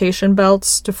those levitation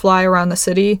belts to fly around the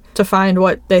city to find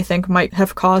what they think might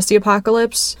have caused the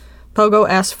apocalypse. Pogo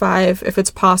asks Five if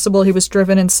it's possible he was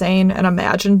driven insane and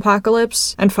imagined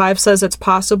apocalypse, and Five says it's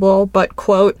possible, but,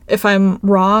 quote, if I'm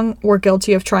wrong, we're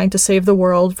guilty of trying to save the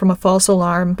world from a false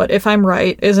alarm, but if I'm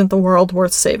right, isn't the world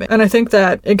worth saving? And I think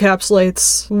that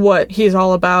encapsulates what he's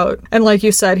all about. And like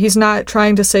you said, he's not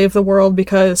trying to save the world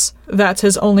because that's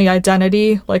his only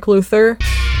identity, like Luther.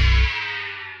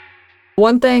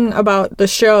 One thing about the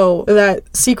show,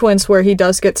 that sequence where he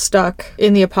does get stuck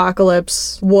in the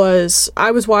apocalypse, was I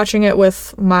was watching it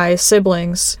with my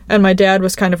siblings, and my dad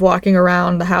was kind of walking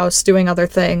around the house doing other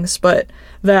things, but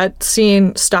that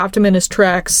scene stopped him in his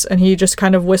tracks, and he just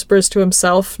kind of whispers to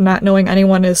himself, not knowing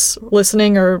anyone is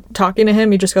listening or talking to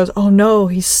him. He just goes, "Oh no,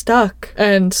 he's stuck."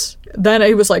 And then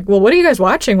he was like, "Well, what are you guys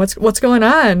watching? What's going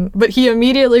on?" But he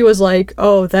immediately was like,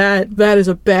 "Oh, that is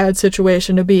a bad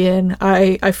situation to be in.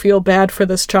 I feel bad for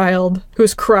this child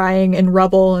who's crying in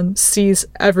rubble and sees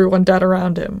everyone dead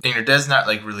around him." And your dad's not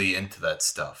like really into that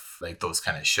stuff, like those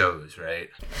kind of shows, right?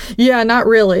 Yeah, not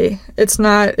really. It's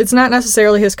not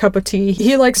necessarily his cup of tea.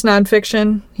 He likes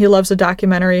nonfiction. He loves a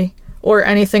documentary or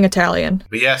anything Italian.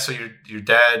 But yeah, so your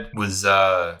dad was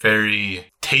very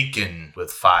taken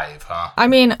with Five, huh? I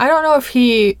mean, I don't know if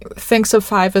he thinks of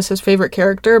Five as his favorite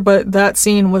character, but that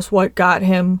scene was what got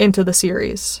him into the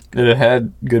series. And it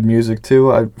had good music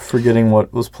too. I'm forgetting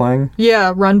what was playing.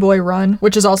 Yeah, Run Boy Run,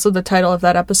 which is also the title of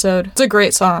that episode. It's a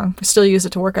great song. I still use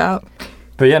it to work out.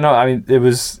 But yeah, no, I mean, it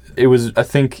was I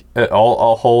think a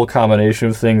whole combination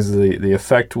of things. The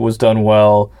effect was done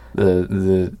well.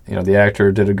 The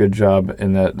actor did a good job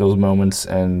in those moments,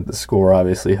 and the score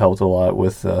obviously helped a lot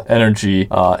with the energy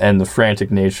and the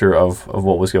frantic nature of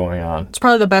what was going on. It's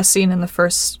probably the best scene in the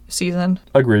first season.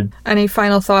 Agreed. Any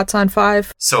final thoughts on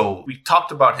Five? So we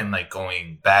talked about him like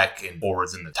going back and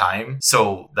forwards in the time.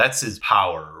 So that's his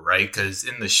power, right? Because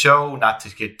in the show, not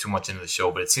to get too much into the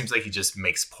show, but it seems like he just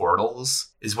makes portals.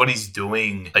 Is what he's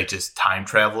doing, like just time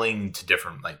traveling to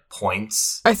different like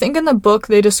points? I think in the book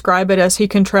they describe it as he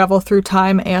can travel through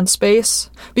time and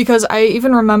space. Because I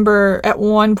even remember at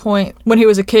one point when he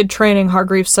was a kid training,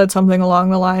 Hargreaves said something along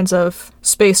the lines of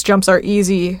space jumps are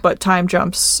easy, but time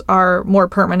jumps are more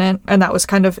permanent. And that was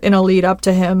kind of in a lead up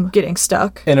to him getting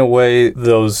stuck. In a way,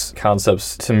 those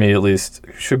concepts, to me at least,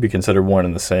 should be considered one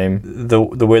and the same. The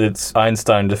way that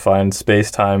Einstein defined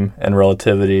space-time and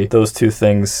relativity, those two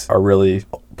things are really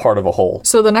part of a whole.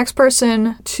 So the next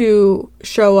person to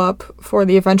show up for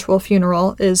the eventual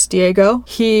funeral is Diego.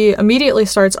 He immediately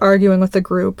starts arguing with the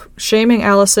group, shaming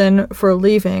Allison for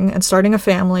leaving and starting a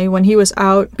family when he was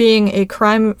out being a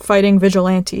crime-fighting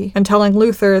vigilante, and telling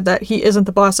Luther that he isn't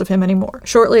the boss of him anymore.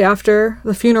 Shortly after,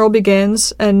 the funeral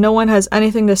begins, and no one has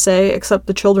anything to say except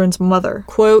the children's mother.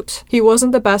 Quote, "He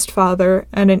wasn't the best father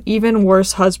and an even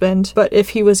worse husband, but if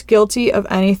he was guilty of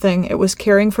anything, it was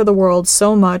caring for the world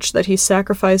so much that he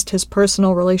sacrificed his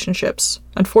personal relationships.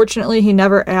 Unfortunately, he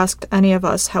never asked any of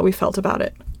us how we felt about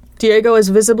it." Diego is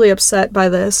visibly upset by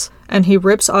this, and he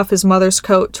rips off his mother's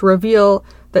coat to reveal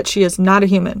that she is not a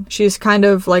human. She's kind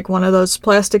of like one of those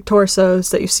plastic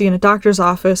torsos that you see in a doctor's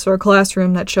office or a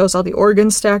classroom that shows all the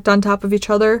organs stacked on top of each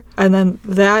other, and then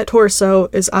that torso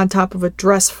is on top of a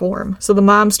dress form. So the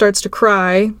mom starts to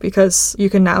cry because you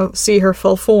can now see her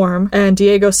full form, and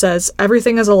Diego says,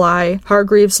 "Everything is a lie.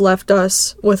 Hargreaves left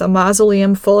us with a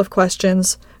mausoleum full of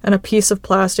questions and a piece of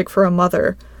plastic for a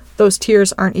mother. Those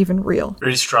tears aren't even real."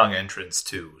 Very strong entrance,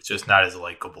 too. Just not as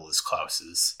likable as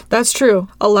Klaus's. That's true.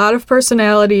 A lot of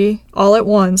personality all at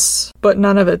once, but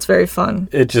none of it's very fun.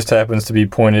 It just happens to be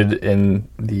pointed in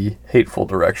the hateful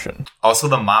direction. Also,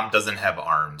 the mom doesn't have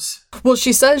arms. Well,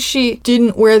 she says she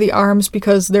didn't wear the arms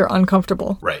because they're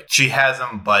uncomfortable. Right. She has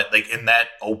them, but like in that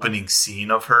opening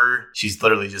scene of her, she's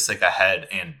literally just like a head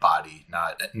and body,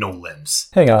 no limbs.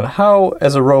 Hang on, how,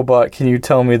 as a robot, can you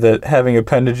tell me that having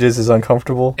appendages is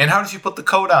uncomfortable? And how did she put the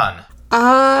coat on?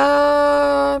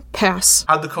 Pass.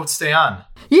 How'd the coat stay on?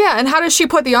 Yeah, and how does she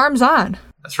put the arms on?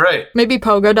 That's right. Maybe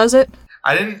Pogo does it?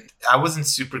 I wasn't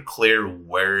super clear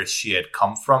where she had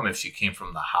come from, if she came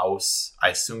from the house. I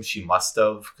assume she must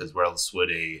have, because where else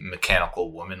would a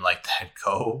mechanical woman like that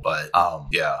go? But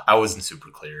yeah, I wasn't super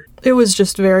clear. It was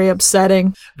just very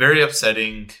upsetting. Very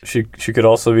upsetting. She could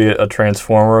also be a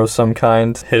transformer of some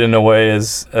kind, hidden away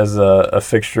as a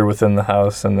fixture within the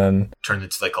house, and then turned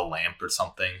into like a lamp or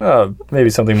something. Maybe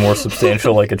something more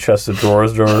substantial, like a chest of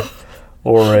drawers or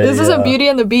a... This is a Beauty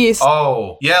and the Beast.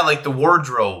 Oh, yeah, like the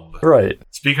wardrobe. Right.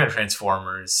 Speaking of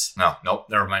Transformers, nope,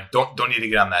 never mind. Don't need to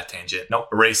get on that tangent. Nope,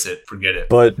 erase it, forget it.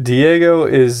 But Diego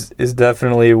is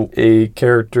definitely a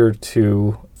character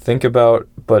to think about,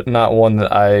 but not one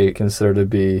that I consider to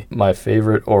be my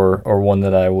favorite or one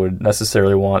that I would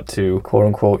necessarily want to, quote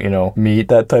unquote, meet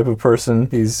that type of person.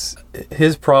 His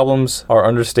problems are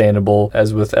understandable,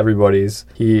 as with everybody's.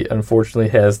 He unfortunately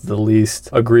has the least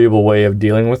agreeable way of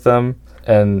dealing with them.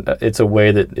 And it's a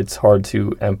way that it's hard to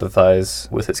empathize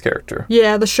with his character.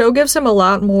 Yeah, the show gives him a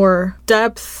lot more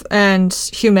depth and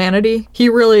humanity. He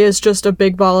really is just a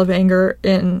big ball of anger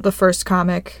in the first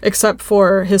comic, except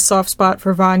for his soft spot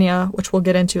for Vanya, which we'll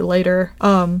get into later.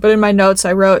 But in my notes,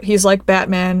 I wrote, he's like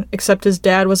Batman, except his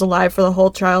dad was alive for the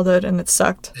whole childhood and it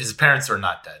sucked. His parents are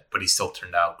not dead, but he still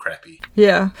turned out crappy.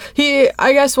 Yeah.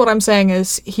 I guess what I'm saying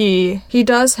is he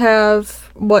does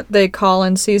have what they call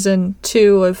in season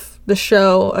 2 of the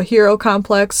show a hero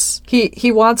complex.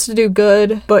 He wants to do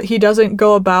good, but he doesn't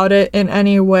go about it in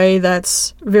any way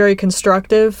that's very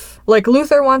constructive. Like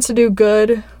Luthor wants to do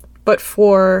good, but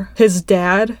for his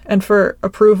dad and for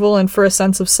approval and for a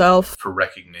sense of self. For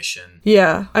recognition.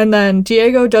 Yeah. And then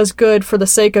Diego does good for the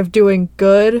sake of doing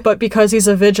good, but because he's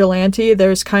a vigilante,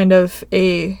 there's kind of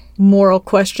a moral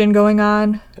question going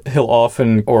on. He'll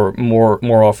often, or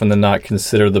more often than not,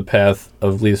 consider the path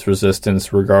of least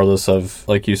resistance regardless of,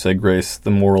 like you said, Grace,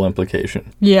 the moral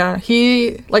implication. Yeah,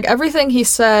 like everything he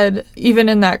said, even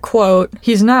in that quote,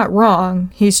 he's not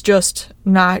wrong. He's just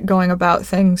not going about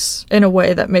things in a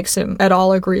way that makes him at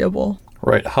all agreeable.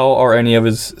 Right. How are any of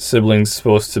his siblings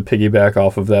supposed to piggyback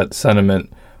off of that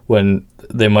sentiment when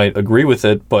they might agree with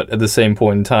it, but at the same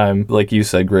point in time, like you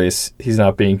said, Grace, he's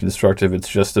not being constructive. It's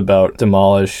just about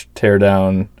demolish, tear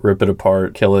down, rip it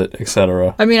apart, kill it,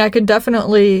 etc. I mean, I could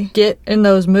definitely get in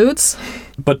those moods.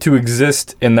 But to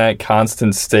exist in that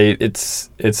constant state, it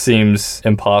seems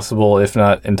impossible, if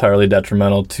not entirely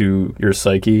detrimental to your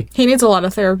psyche. He needs a lot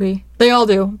of therapy. They all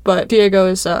do, but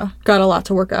Diego's got a lot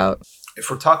to work out. If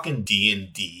we're talking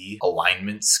D&D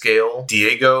alignment scale,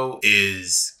 Diego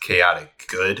is chaotic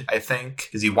good, I think,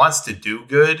 because he wants to do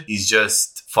good. He's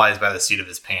just flies by the seat of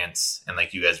his pants. And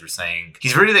like you guys were saying,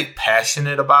 he's very like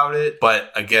passionate about it.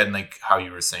 But again, like how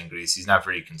you were saying, Grace, he's not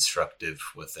very constructive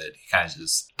with it. He kind of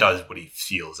just does what he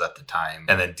feels at the time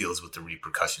and then deals with the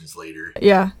repercussions later.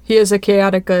 Yeah, he is a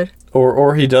chaotic good.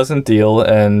 Or he doesn't deal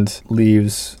and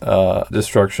leaves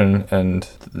destruction, and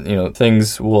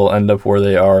things will end up where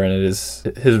they are, and it is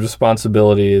his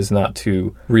responsibility is not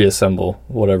to reassemble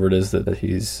whatever it is that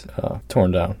he's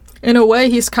torn down. In a way,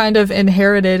 he's kind of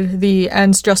inherited the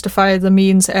ends justify the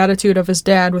means attitude of his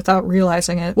dad without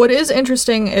realizing it. What is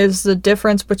interesting is the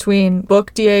difference between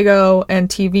book Diego and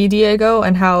TV Diego,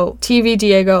 and how TV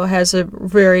Diego has a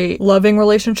very loving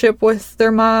relationship with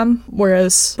their mom,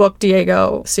 whereas book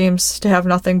Diego seems to have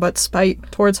nothing but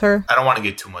spite towards her. I don't want to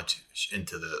get too much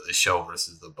into the show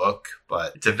versus the book,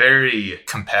 but it's a very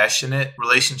compassionate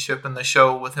relationship in the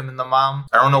show with him and the mom.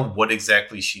 I don't know what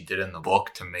exactly she did in the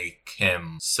book to make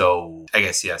him so, I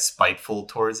guess, spiteful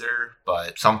towards her,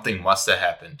 but something must have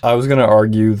happened. I was going to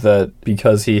argue that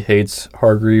because he hates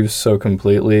Hargreaves so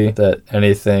completely, that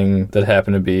anything that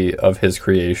happened to be of his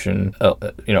creation,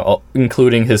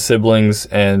 including his siblings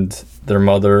and their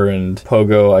mother and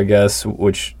Pogo, I guess,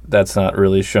 which that's not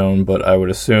really shown, but I would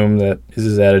assume that is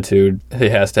his attitude. He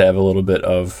has to have a little bit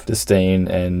of disdain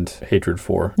and hatred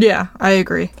for. Yeah, I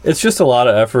agree. It's just a lot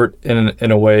of effort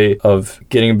in a way of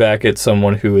getting back at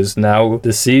someone who is now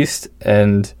deceased,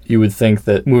 and you would think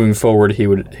that moving forward he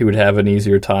would have an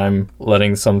easier time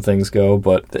letting some things go,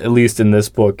 but at least in this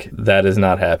book that has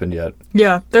not happened yet.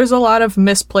 Yeah, there's a lot of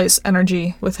misplaced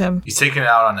energy with him. He's taking it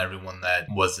out on everyone that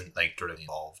wasn't directly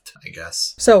involved, I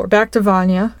guess. So we're back to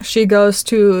Vanya. She goes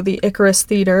to the Icarus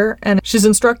Theater, and she's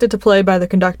instructed to play by the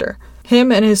conductor. Him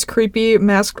and his creepy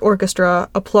masked orchestra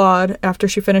applaud after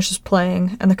she finishes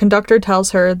playing, and the conductor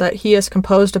tells her that he has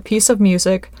composed a piece of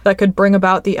music that could bring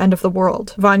about the end of the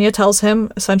world. Vanya tells him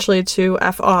essentially to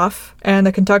F off, and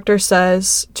the conductor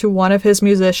says to one of his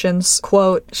musicians,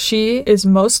 quote, "She is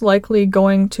most likely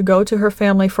going to go to her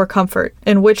family for comfort,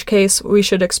 in which case we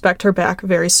should expect her back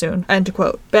very soon," end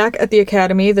quote. Back at the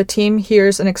academy, the team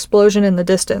hears an explosion in the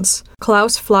distance.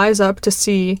 Klaus flies up to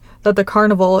see that the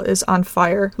carnival is on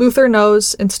fire. Luther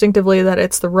knows instinctively that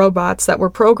it's the robots that were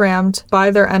programmed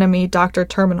by their enemy, Dr.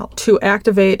 Terminal, to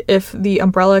activate if the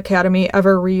Umbrella Academy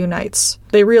ever reunites.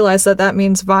 They realize that that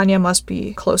means Vanya must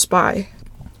be close by.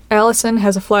 Allison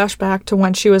has a flashback to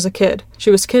when she was a kid. She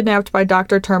was kidnapped by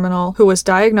Dr. Terminal, who was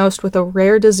diagnosed with a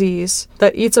rare disease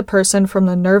that eats a person from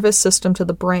the nervous system to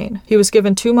the brain. He was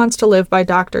given 2 months to live by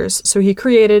doctors, so he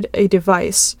created a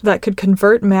device that could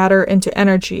convert matter into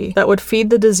energy that would feed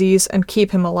the disease and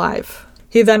keep him alive.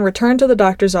 He then returned to the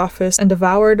doctor's office and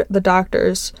devoured the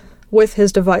doctors with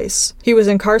his device. He was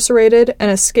incarcerated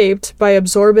and escaped by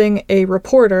absorbing a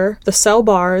reporter, the cell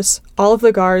bars, all of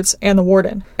the guards, and the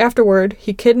warden. Afterward,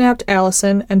 he kidnapped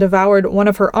Allison and devoured one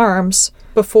of her arms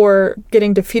before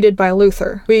getting defeated by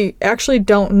Luther. We actually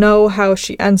don't know how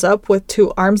she ends up with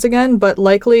 2 arms again, but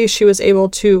likely she was able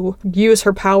to use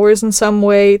her powers in some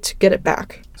way to get it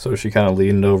back. So she kind of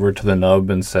leaned over to the nub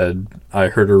and said, "I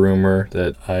heard a rumor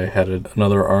that I had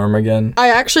another arm again." I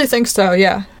actually think so,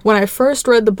 yeah. When I first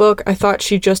read the book, I thought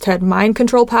she just had mind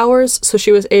control powers, so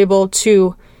she was able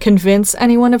to convince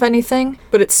anyone of anything,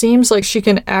 but it seems like she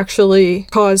can actually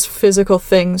cause physical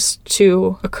things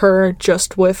to occur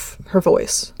just with her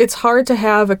voice. It's hard to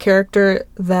have a character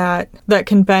that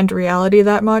can bend reality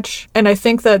that much, and I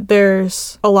think that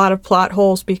there's a lot of plot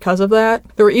holes because of that.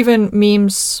 There were even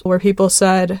memes where people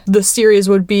said the series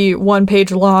would be 1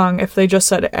 page long if they just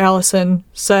said Allison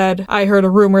said, "I heard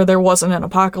a rumor there wasn't an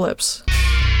apocalypse."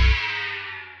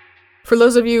 For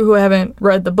those of you who haven't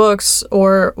read the books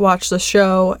or watched the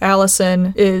show,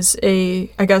 Allison is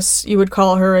I guess you would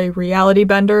call her a reality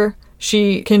bender.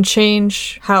 She can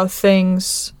change how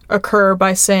things occur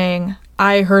by saying,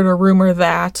 "I heard a rumor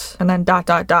that," and then ...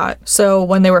 So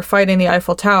when they were fighting the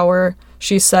Eiffel Tower,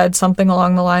 she said something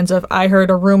along the lines of, "I heard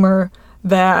a rumor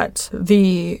that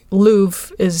the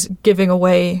Louvre is giving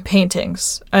away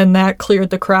paintings," and that cleared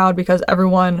the crowd because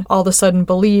everyone all of a sudden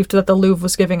believed that the Louvre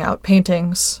was giving out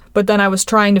paintings. But then I was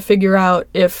trying to figure out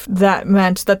if that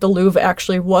meant that the Louvre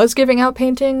actually was giving out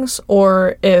paintings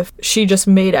or if she just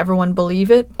made everyone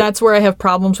believe it. That's where I have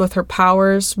problems with her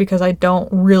powers because I don't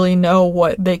really know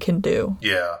what they can do.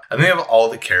 Yeah. I think of all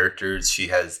the characters, she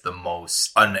has the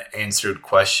most unanswered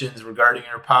questions regarding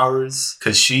her powers.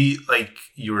 Because she, like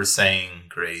you were saying,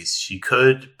 Grace, she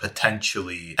could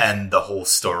potentially end the whole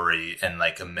story in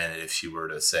like a minute if she were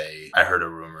to say, "I heard a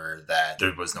rumor that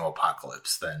there was no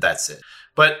apocalypse," then that's it.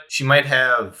 But she might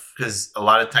have, because a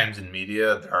lot of times in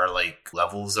media, there are like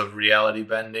levels of reality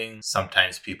bending.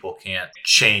 Sometimes people can't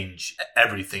change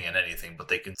everything and anything, but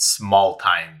they can small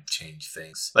time change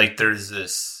things. Like there's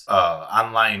this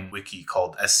online wiki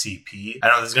called SCP. I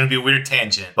know this is going to be a weird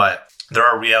tangent, but there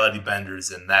are reality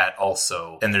benders in that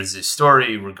also. And there's this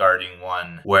story regarding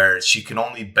one where she can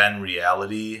only bend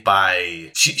reality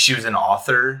by... She was an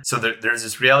author. So there's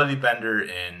this reality bender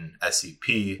in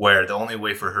SCP where the only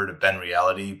way for her to bend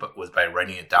reality was by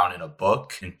writing it down in a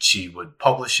book. And she would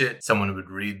publish it. Someone would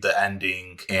read the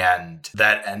ending. And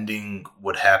that ending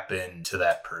would happen to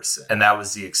that person. And that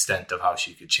was the extent of how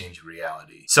she could change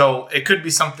reality. So it could be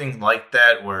something like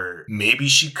that where maybe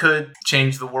she could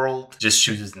change the world, just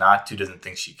chooses not to, doesn't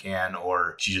think she can,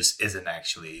 or she just isn't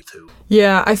actually able to.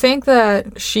 Yeah, I think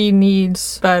that she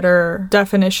needs better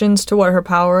definitions to what her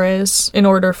power is in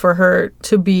order for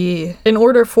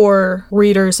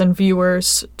readers and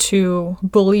viewers to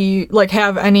believe, like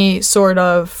have any sort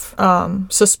of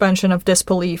suspension of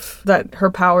disbelief that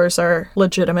her powers are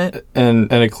legitimate.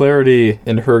 And a clarity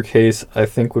in her case, I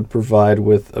think, would provide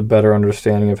with a better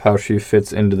understanding of how she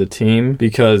fits into the team,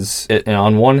 because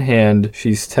on one hand,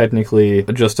 she's technically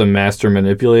just a master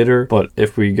manipulator, but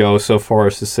if we go so far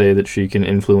as to say that she can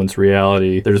influence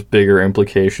reality, there's bigger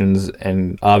implications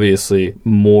and obviously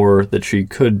more that she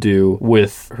could do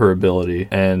with her ability.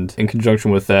 And in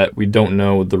conjunction with that, we don't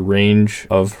know the range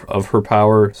of her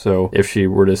power. So if she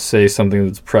were to say something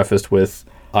that's prefaced with,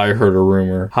 I heard a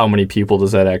rumor. How many people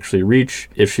does that actually reach?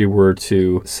 If she were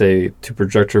to, say, to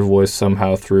project her voice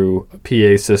somehow through a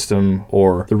PA system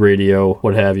or the radio,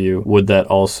 what have you, would that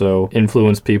also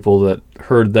influence people that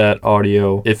heard that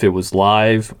audio if it was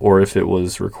live or if it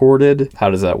was recorded? How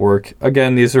does that work?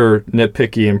 Again, these are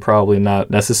nitpicky and probably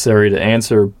not necessary to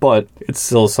answer, but it's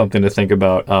still something to think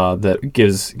about that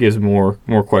gives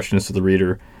more questions to the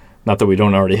reader. Not that we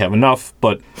don't already have enough,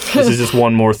 but this is just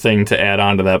one more thing to add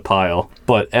on to that pile.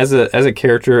 But as a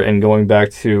character, and going back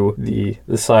to the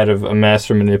side of a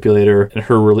master manipulator and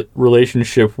her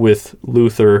relationship with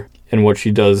Luther and what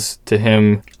she does to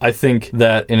him, I think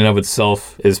that in and of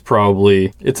itself is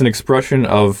probably, it's an expression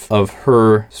of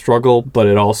her struggle, but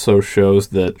it also shows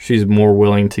that she's more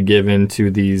willing to give in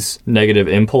to these negative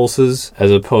impulses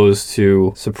as opposed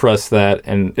to suppress that.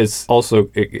 And it's also,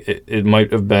 it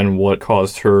might have been what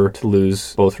caused her to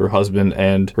lose both her husband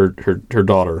and her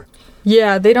daughter.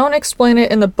 Yeah, they don't explain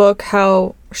it in the book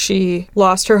how she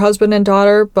lost her husband and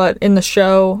daughter, but in the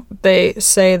show, they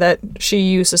say that she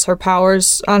uses her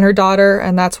powers on her daughter,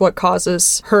 and that's what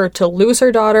causes her to lose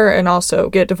her daughter and also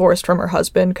get divorced from her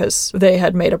husband because they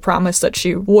had made a promise that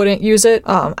she wouldn't use it.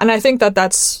 And I think that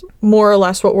that's more or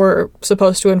less what we're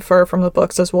supposed to infer from the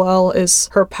books as well, is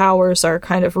her powers are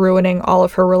kind of ruining all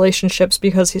of her relationships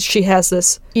because she has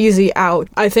this easy out.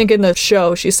 I think in the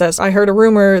show, she says, I heard a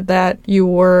rumor that you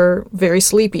were very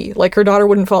sleepy. Like, her daughter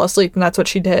wouldn't fall asleep, and that's what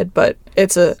she did, but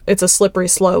it's a slippery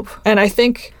slope. And I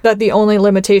think that the only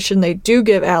limitation they do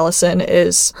give Allison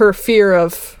is her fear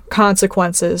of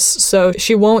consequences. So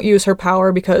she won't use her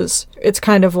power because it's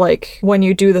kind of like when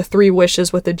you do the 3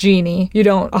 wishes with a genie. You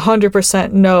don't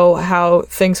 100% know how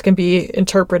things can be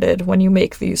interpreted when you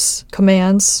make these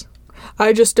commands.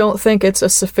 I just don't think it's a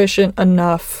sufficient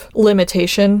enough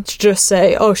limitation to just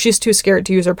say, oh, she's too scared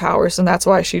to use her powers, and that's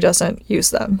why she doesn't use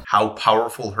them. How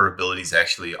powerful her abilities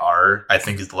actually are, I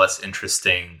think, is less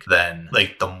interesting than,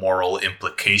 like, the moral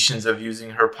implications of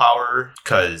using her power.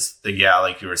 Because, yeah,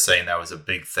 like you were saying, that was a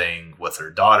big thing with her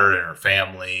daughter and her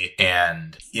family.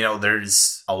 And, you know,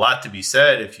 there's a lot to be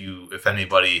said if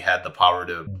anybody had the power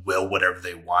to will whatever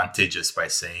they wanted just by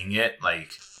saying it.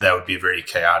 Like, that would be a very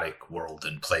chaotic world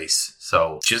and place.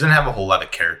 So she doesn't have a whole lot of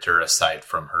character aside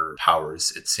from her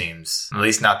powers, it seems. At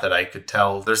least not that I could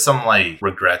tell. There's some like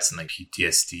regrets and like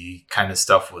PTSD kind of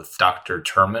stuff with Dr.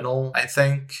 Terminal, I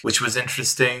think, which was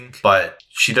interesting, but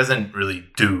she doesn't really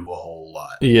do a whole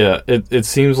lot. Yeah, it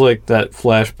seems like that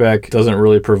flashback doesn't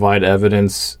really provide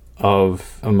evidence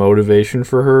of a motivation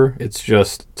for her. It's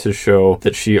just to show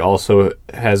that she also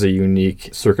has a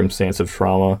unique circumstance of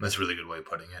trauma. That's a really good way of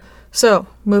putting it. So,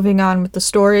 moving on with the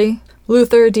story.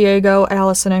 Luther, Diego,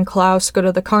 Allison, and Klaus go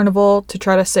to the carnival to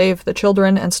try to save the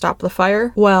children and stop the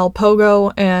fire, while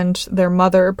Pogo and their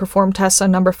mother perform tests on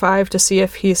number 5 to see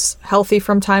if he's healthy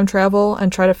from time travel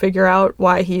and try to figure out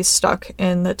why he's stuck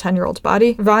in the 10-year-old's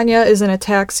body. Vanya is in a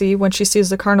taxi when she sees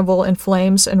the carnival in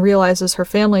flames and realizes her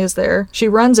family is there. She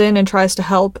runs in and tries to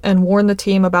help and warn the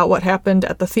team about what happened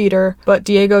at the theater, but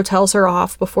Diego tells her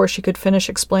off before she could finish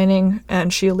explaining,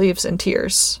 and she leaves in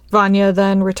tears. Vanya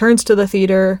then returns to the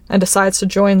theater and decides to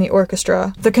join the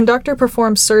orchestra. The conductor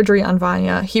performs surgery on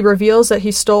Vanya. He reveals that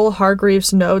he stole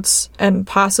Hargreaves' notes and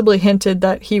possibly hinted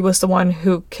that he was the one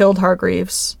who killed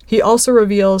Hargreaves. He also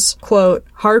reveals, quote,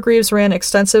 Hargreaves ran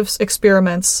extensive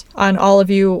experiments on all of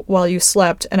you while you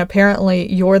slept, and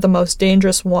apparently you're the most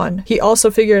dangerous one. He also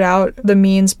figured out the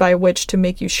means by which to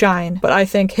make you shine, but I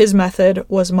think his method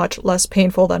was much less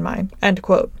painful than mine, end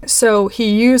quote. So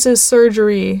he uses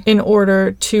surgery in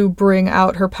order to bring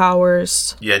out her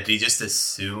powers. Yeah, did he just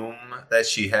assume that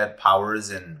she had powers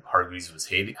and Hargreaves was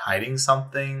hiding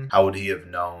something? How would he have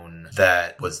known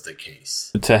that was the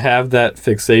case? To have that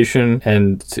fixation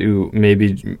and to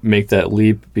maybe make that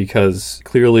leap, because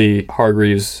clearly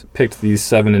Hargreaves picked these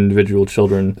 7 individual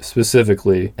children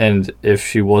specifically, and if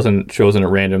she wasn't chosen at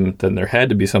random, then there had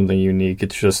to be something unique.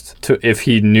 It's just, if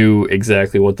he knew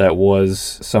exactly what that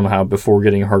was somehow before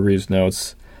getting Hargreaves'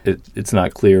 notes, it's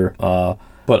not clear.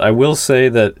 But I will say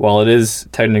that while it is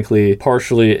technically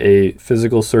partially a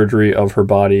physical surgery of her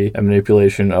body and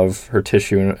manipulation of her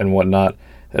tissue and whatnot,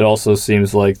 it also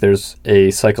seems like there's a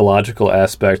psychological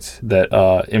aspect that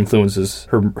influences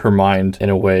her mind in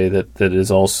a way that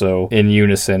is also in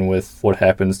unison with what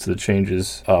happens to the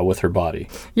changes with her body.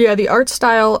 Yeah, the art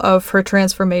style of her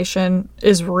transformation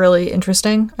is really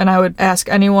interesting, and I would ask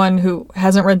anyone who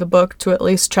hasn't read the book to at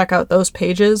least check out those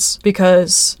pages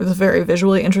because it's very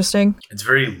visually interesting. It's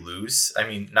very loose. I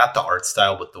mean, not the art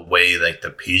style, but the way like the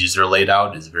pages are laid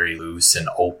out is very loose and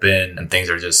open, and things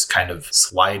are just kind of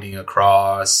sliding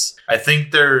across. across. I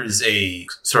think there's a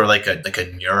sort of like a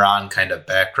neuron kind of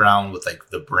background with like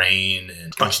the brain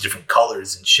and a bunch of different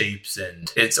colors and shapes,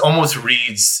 and it almost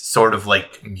reads sort of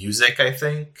like music. I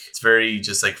think it's very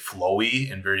just like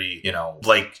flowy and very,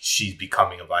 like she's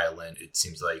becoming a violin. It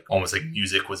seems like almost like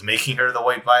music was making her the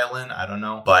white violin. I don't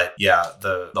know, but yeah,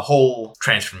 the whole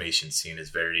transformation scene is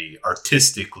very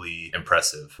artistically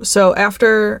impressive. So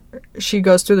after she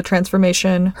goes through the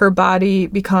transformation, her body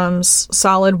becomes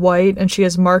solid white and she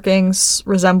has markings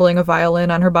resembling a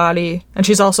violin on her body. And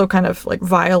she's also kind of like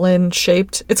violin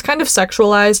shaped. It's kind of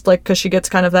sexualized, like, because she gets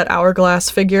kind of that hourglass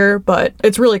figure, but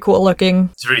it's really cool looking.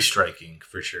 It's very striking.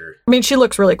 For sure. I mean, she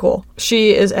looks really cool.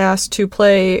 She is asked to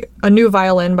play a new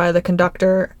violin by the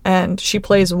conductor, and she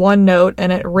plays one note,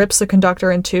 and it rips the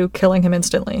conductor in two, killing him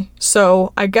instantly.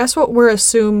 So I guess what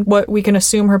we can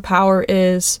assume her power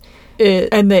is,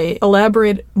 and they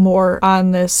elaborate more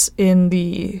on this in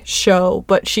the show,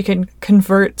 but she can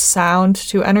convert sound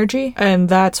to energy, and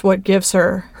that's what gives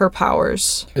her her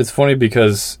powers. It's funny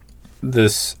because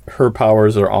her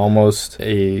powers are almost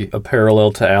a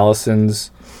parallel to Allison's,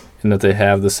 in that they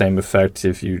have the same effect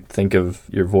if you think of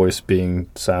your voice being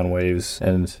sound waves,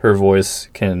 and her voice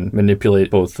can manipulate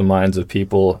both the minds of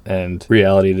people and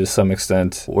reality to some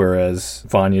extent, whereas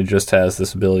Vanya just has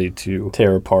this ability to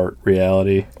tear apart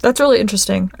reality. That's really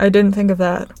interesting. I didn't think of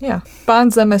that. Yeah.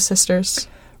 Bonds them as sisters.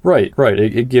 Right.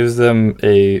 It gives them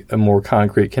a more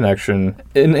concrete connection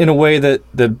in a way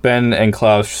that Ben and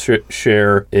Klaus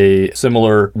share a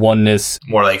similar oneness.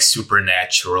 More like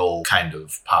supernatural kind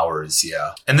of powers,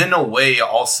 yeah. And then in a way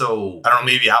also, I don't know,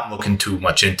 maybe I'm looking too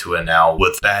much into it now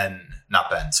with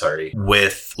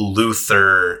with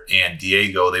Luther and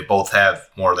Diego. They both have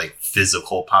more like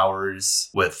physical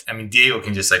powers. Diego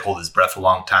can just like hold his breath a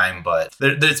long time, but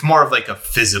it's more of like a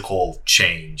physical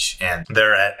change, and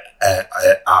they're at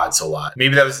odds a lot.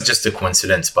 Maybe that was just a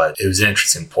coincidence, but it was an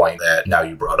interesting point that now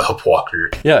you brought up,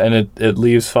 Walker. Yeah, and it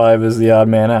leaves Five as the odd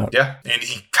man out. Yeah, and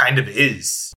he kind of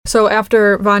is. So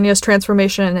after Vanya's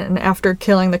transformation and after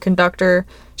killing the conductor,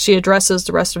 she addresses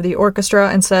the rest of the orchestra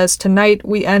and says, "Tonight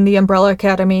we end the Umbrella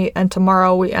Academy, and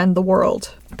tomorrow we end the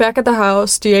world." Back at the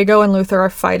house, Diego and Luther are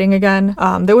fighting again.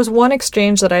 There was one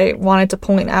exchange that I wanted to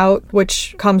point out,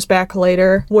 which comes back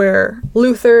later, where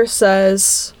Luther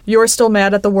says, "You're still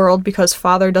mad at the world because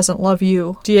Father doesn't love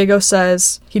you." Diego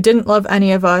says, "He didn't love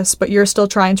any of us, but you're still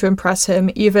trying to impress him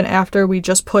even after we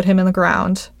just put him in the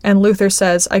ground." And Luther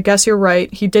says, "I guess you're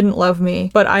right. He didn't love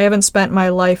me, but I haven't spent my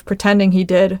life pretending he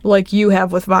did like you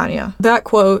have with Vanya." That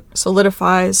quote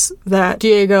solidifies that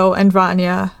Diego and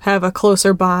Vanya have a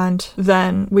closer bond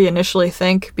than we initially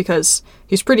think, because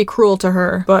he's pretty cruel to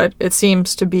her, but it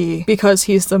seems to be because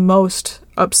he's the most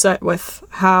upset with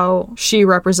how she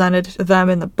represented them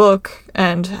in the book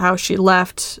and how she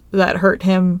left that hurt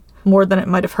him more than it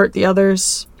might have hurt the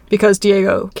others, because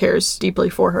Diego cares deeply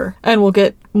for her. And we'll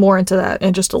get more into that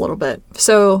in just a little bit.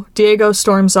 So Diego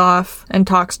storms off and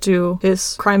talks to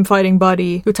his crime-fighting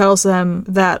buddy, who tells them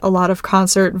that a lot of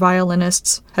concert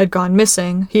violinists had gone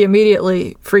missing. He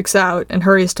immediately freaks out and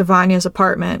hurries to Vanya's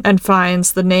apartment and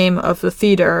finds the name of the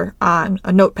theater on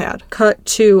a notepad. Cut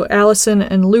to Allison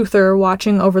and Luther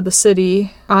watching over the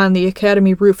city on the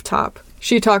academy rooftop.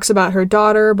 She talks about her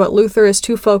daughter, but Luther is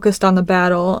too focused on the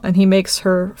battle, and he makes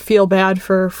her feel bad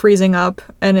for freezing up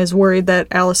and is worried that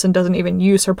Allison doesn't even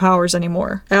use her powers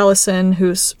anymore. Allison,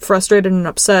 who's frustrated and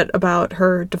upset about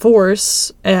her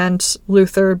divorce, and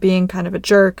Luther being kind of a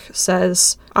jerk,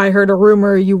 says, "I heard a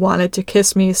rumor you wanted to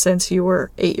kiss me since you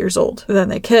were 8 years old." Then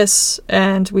they kiss,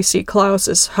 and we see Klaus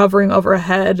is hovering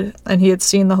overhead, and he had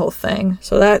seen the whole thing.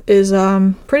 So that is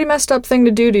pretty messed up thing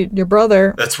to do to your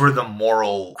brother. That's where the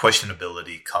moral questionability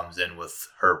comes in with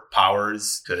her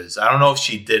powers, because I don't know if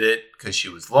she did it because she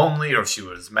was lonely or if she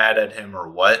was mad at him or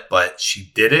what, but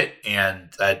she did it, and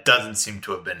that doesn't seem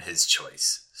to have been his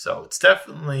choice. So it's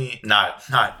definitely not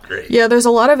great. Yeah, there's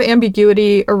a lot of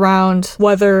ambiguity around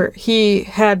whether he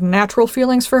had natural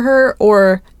feelings for her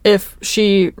or if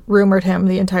she rumored him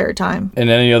the entire time. In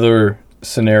any other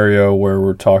scenario where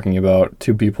we're talking about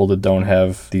two people that don't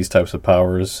have these types of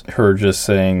powers, her just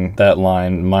saying that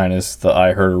line minus the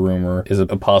 "I heard a rumor" is a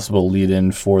possible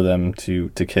lead-in for them to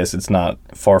kiss. It's not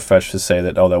far-fetched to say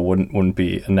that, that wouldn't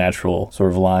be a natural sort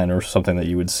of line or something that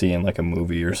you would see in like a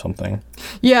movie or something.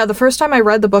 Yeah, the first time I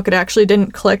read the book, it actually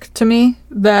didn't click to me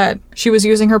that she was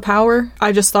using her power.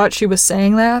 I just thought she was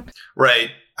saying that. Right.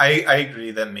 I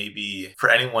agree that maybe for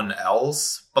anyone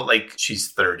else, But, like,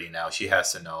 she's 30 now. She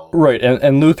has to know. Right,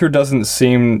 and Luther doesn't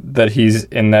seem that he's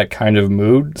in that kind of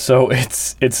mood, so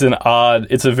it's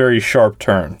a very sharp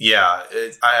turn. Yeah,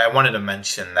 I wanted to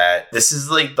mention that this is,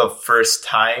 like, the first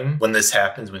time when this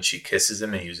happens, when she kisses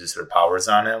him and uses her powers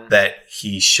on him, that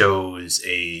he shows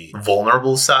a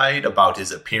vulnerable side about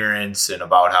his appearance and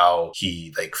about how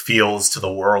he, like, feels to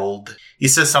the world. He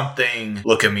says something,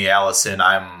 "Look at me, Allison,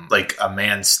 I'm like a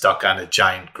man stuck on a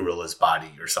giant gorilla's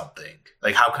body," or something.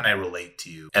 Like, how can I relate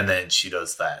to you? And then she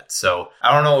does that. So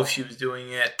I don't know if she was doing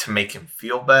it to make him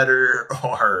feel better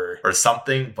or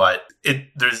something, but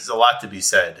there's a lot to be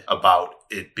said about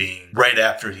it being right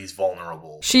after he's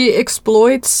vulnerable. She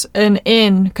exploits an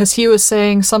in because he was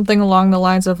saying something along the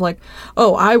lines of like,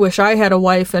 "Oh, I wish I had a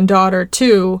wife and daughter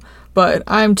too, but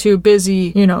I'm too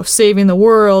busy, saving the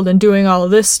world and doing all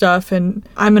of this stuff, and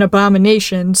I'm an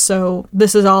abomination, so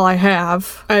this is all I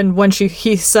have." And when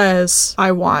he says,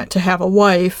 "I want to have a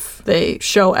wife," they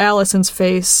show Allison's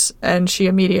face, and she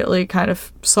immediately kind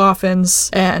of softens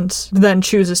and then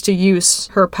chooses to use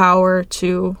her power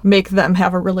to make them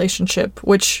have a relationship,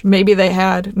 which maybe they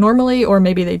had normally or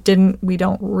maybe they didn't. We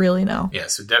don't really know. Yeah,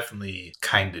 so definitely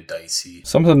kind of dicey.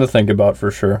 Something to think about for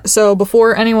sure. So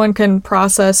before anyone can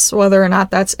process whether or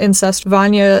not that's incest,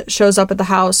 Vanya shows up at the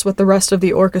house with the rest of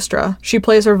the orchestra. She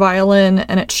plays her violin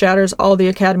and it shatters all the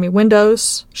academy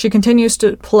windows. She continues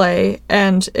to play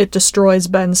and it destroys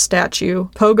Ben's statue.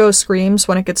 Pogo screams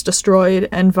when it gets destroyed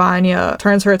and Vanya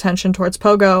turns her attention towards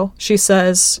Pogo. She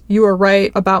says, "You were right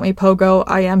about me, Pogo.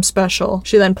 I am special."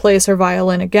 She then plays her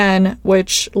violin again,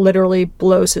 which literally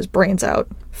blows his brains out.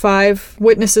 5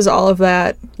 witnesses all of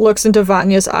that, looks into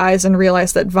Vanya's eyes and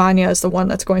realizes that Vanya is the one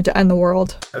that's going to end the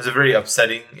world. It was a very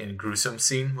upsetting and gruesome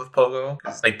scene with Pogo.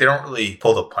 Like, they don't really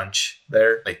pull the punch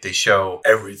there. Like, they show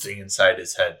everything inside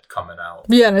his head coming out.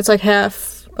 Yeah, and it's like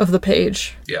half of the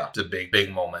page. Yeah, it's a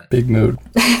big moment. Big mood.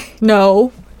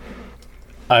 No.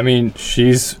 I mean, she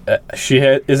is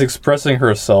expressing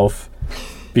herself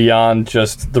beyond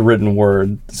just the written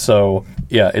word. So,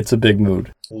 yeah, it's a big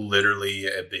mood. Literally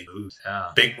a big mood. Yeah.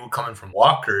 Big mood coming from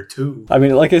Walker, too. I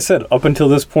mean, like I said, up until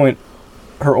this point,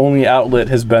 her only outlet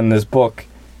has been this book.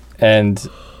 And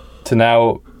to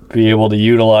now be able to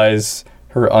utilize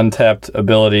her untapped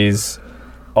abilities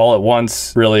all at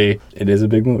once, really, it is a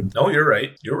big mood. No, you're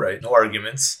right. You're right. No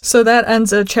arguments. So that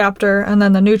ends a chapter, and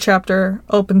then the new chapter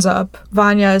opens up.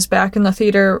 Vanya is back in the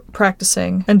theater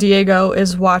practicing, and Diego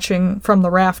is watching from the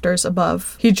rafters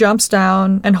above. He jumps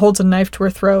down and holds a knife to her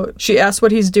throat. She asks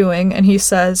what he's doing, and he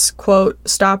says, quote,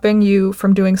 "Stopping you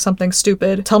from doing something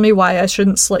stupid. Tell me why I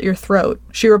shouldn't slit your throat."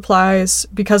 She replies,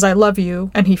 "Because I love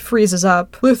you," and he freezes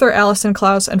up. Luther, Allison,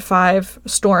 Klaus, and 5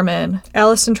 storm in.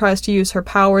 Allison tries to use her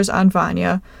powers on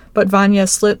Vanya, but Vanya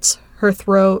slits her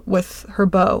throat with her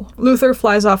bow. Luther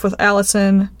flies off with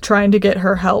Allison, trying to get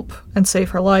her help and save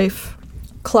her life.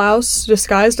 Klaus,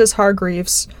 disguised as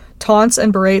Hargreaves, taunts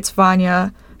and berates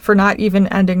Vanya for not even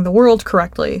ending the world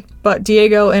correctly, but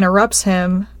Diego interrupts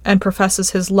him and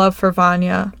professes his love for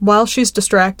Vanya. While she's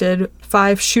distracted,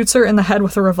 5 shoots her in the head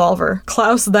with a revolver.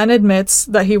 Klaus then admits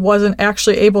that he wasn't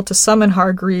actually able to summon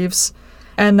Hargreaves,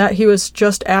 and that he was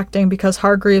just acting because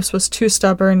Hargreaves was too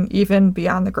stubborn even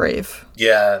beyond the grave.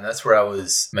 Yeah, and that's where I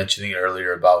was mentioning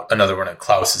earlier about another one of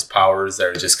Klaus's powers that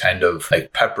are just kind of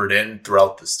like peppered in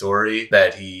throughout the story,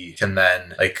 that he can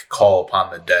then like call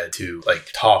upon the dead to like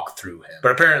talk through him.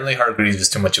 But apparently Hargreaves was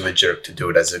too much of a jerk to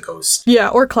do it as a ghost. Yeah,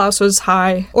 or Klaus was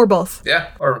high, or both. Yeah,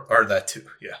 or that too,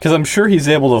 yeah. Because I'm sure he's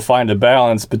able to find a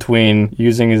balance between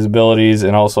using his abilities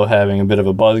and also having a bit of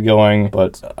a buzz going,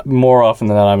 but more often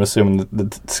than not, I'm assuming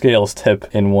that the scales tip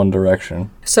in one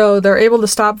direction. So they're able to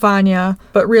stop Vanya,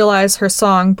 but realize her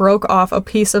song broke off a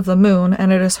piece of the moon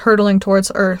and it is hurtling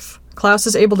towards Earth. Klaus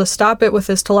is able to stop it with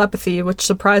his telepathy, which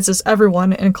surprises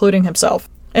everyone, including himself.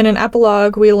 In an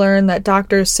epilogue, we learn that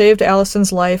doctors saved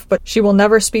Allison's life, but she will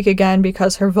never speak again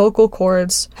because her vocal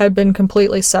cords had been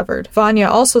completely severed. Vanya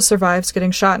also survives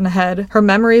getting shot in the head. Her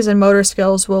memories and motor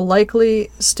skills will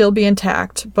likely still be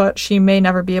intact, but she may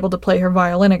never be able to play her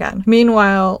violin again.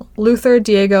 Meanwhile, Luther,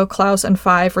 Diego, Klaus, and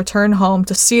 5 return home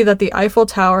to see that the Eiffel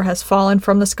Tower has fallen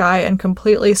from the sky and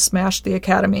completely smashed the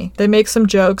academy. They make some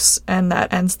jokes, and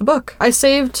that ends the book. I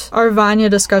saved our Vanya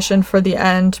discussion for the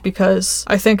end because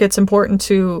I think it's important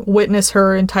to witness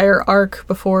her entire arc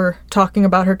before talking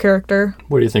about her character.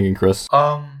 What are you thinking, Chris?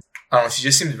 I don't know, she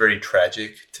just seems very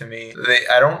tragic to me.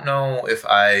 I don't know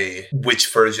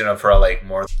which version of her I like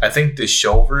more. I think the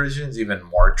show version is even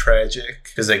more tragic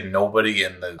because like nobody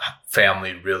in the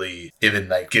family really even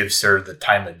like gives her the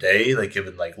time of day, like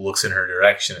even like looks in her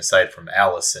direction aside from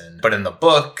Allison. But in the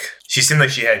book, she seemed like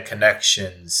she had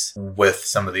connections with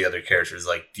some of the other characters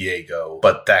like Diego,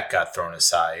 but that got thrown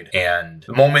aside. And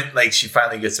the moment like she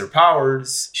finally gets her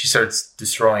powers, she starts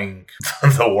destroying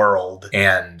the world.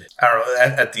 And I don't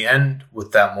know, at the end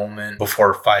with that moment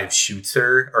before Five shoots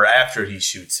her, or after he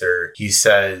shoots her, he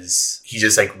says he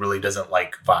just like really doesn't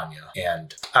like Vanya.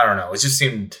 And I don't know, it just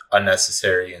seemed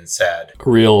unnecessary and sad. A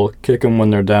real kick 'em when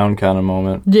they're down kind of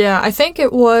moment. Yeah, I think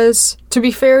it was, to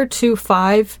be fair to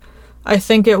Five, I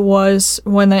think it was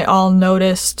when they all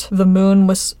noticed the moon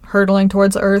was hurtling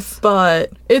towards Earth,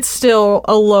 but it's still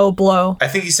a low blow. I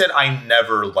think he said, "I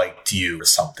never liked you," or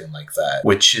something like that,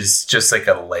 which is just like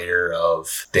a layer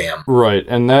of damn. Right,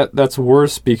 and that's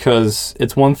worse because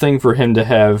it's one thing for him to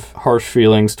have harsh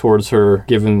feelings towards her,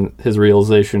 given his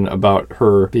realization about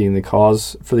her being the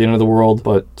cause for the end of the world,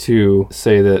 but to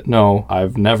say that, no,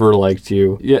 I've never liked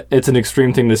you. Yeah, it's an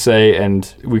extreme thing to say,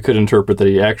 and we could interpret that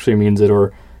he actually means it,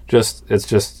 or it's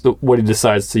just what he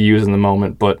decides to use in the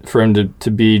moment. But for him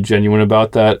to be genuine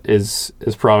about that is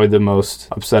probably the most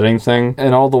upsetting thing.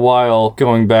 And all the while,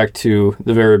 going back to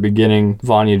the very beginning,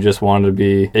 Vanya just wanted to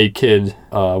be a kid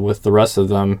with the rest of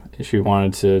them. She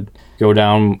wanted to go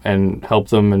down and help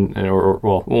them,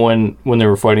 when they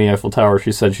were fighting the Eiffel Tower,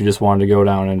 she said she just wanted to go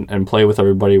down and play with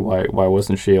everybody. Why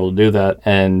wasn't she able to do that?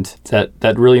 And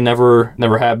that really never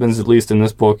happens, at least in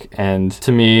this book. And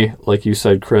to me, like you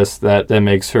said, Chris, that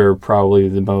makes her probably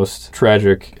the most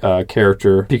tragic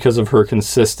character because of her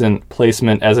consistent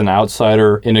placement as an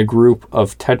outsider in a group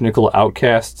of technical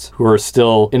outcasts who are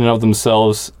still in and of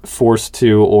themselves forced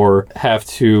to or have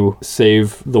to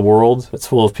save the world. It's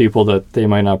full of people that they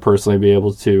might not personally be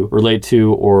able to relate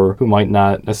to, or who might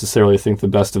not necessarily think the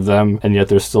best of them, and yet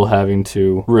they're still having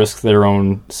to risk their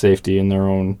own safety and their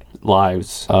own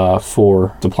lives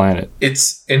for the planet.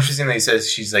 It's interesting that he says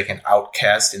she's like an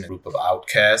outcast in a group of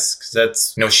outcasts, because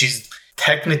that's, she's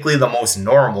technically the most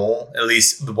normal, at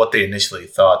least what they initially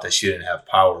thought, that she didn't have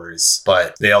powers,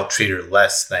 but they all treat her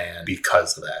less than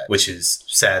because of that, which is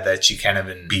sad that she can't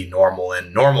even be normal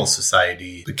in normal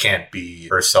society, but can't be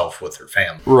herself with her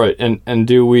family. Right, and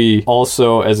do we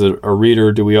also, as a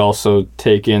reader, do we also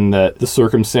take in that the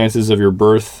circumstances of your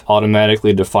birth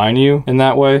automatically define you in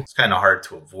that way? It's kind of hard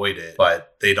to avoid it, but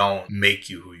they don't make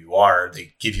you who you are.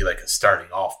 They give you like a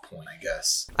starting off point, I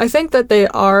guess. I think that they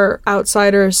are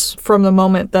outsiders from the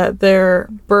moment that they're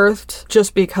birthed,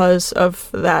 just because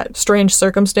of that strange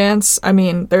circumstance. I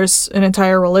mean, there's an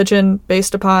entire religion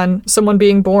based upon someone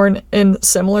being born in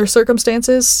similar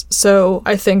circumstances, so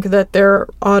I think that they're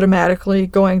automatically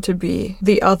going to be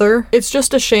the other. It's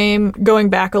just a shame, going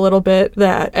back a little bit,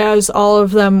 that as all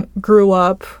of them grew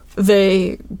up,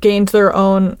 they gained their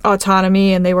own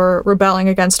autonomy and they were rebelling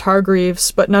against Hargreaves,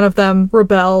 but none of them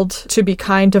rebelled to be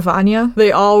kind to Vanya.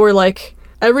 They all were like,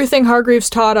 everything Hargreaves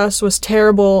taught us was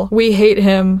terrible, we hate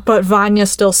him, but Vanya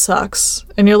still sucks.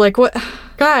 And you're like, what?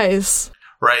 Guys.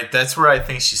 Right, that's where I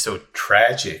think she's so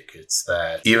tragic. It's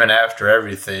that even after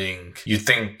everything, you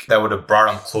think that would have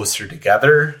brought them closer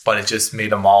together, but it just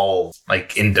made them all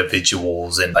like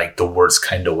individuals in like the worst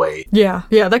kind of way. Yeah,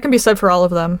 that can be said for all of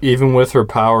them. Even with her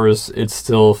powers, it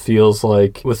still feels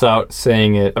like, without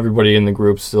saying it, everybody in the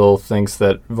group still thinks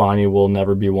that Vanya will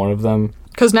never be one of them.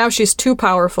 Because now she's too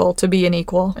powerful to be an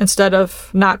equal, instead of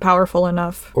not powerful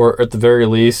enough. Or at the very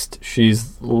least,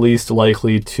 she's least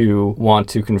likely to want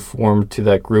to conform to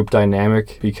that group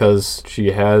dynamic because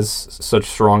she has such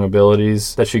strong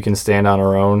abilities that she can stand on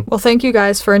her own. Well, thank you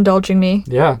guys for indulging me.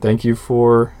 Yeah, thank you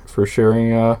for sharing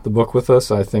the book with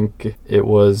us. I think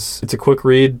it's a quick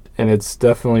read, and it's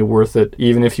definitely worth it.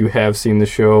 Even if you have seen the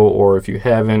show, or if you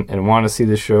haven't and want to see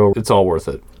the show, it's all worth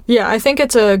it. Yeah, I think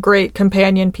it's a great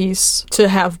companion piece to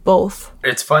have both.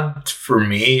 It's fun for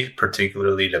me,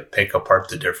 particularly, to pick apart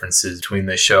the differences between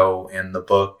the show and the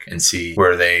book and see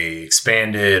where they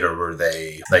expanded or where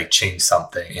they like changed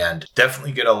something, and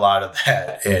definitely get a lot of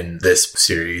that in this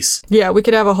series. Yeah, we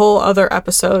could have a whole other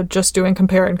episode just doing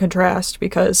compare and contrast,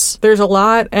 because there's a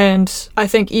lot, and I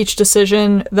think each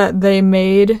decision that they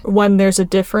made when there's a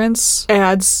difference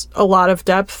adds a lot of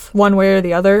depth one way or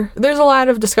the other. There's a lot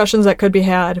of discussions that could be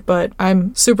had, but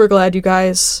I'm super glad you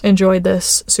guys enjoyed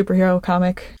this superhero comic.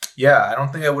 Yeah, I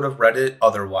don't think I would have read it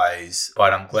otherwise,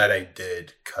 but I'm glad I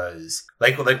did, because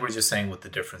like we were just saying with the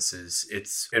differences,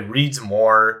 it reads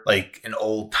more like an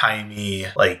old-timey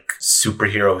like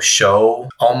superhero show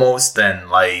almost than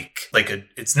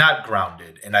it's not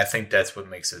grounded. And I think that's what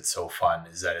makes it so fun,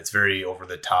 is that it's very over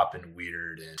the top and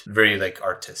weird and very like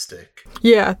artistic.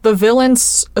 Yeah, the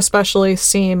villains especially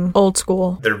seem old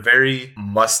school. They're very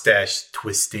mustache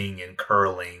twisting and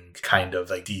curling kind of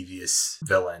like devious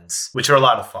villains, which are a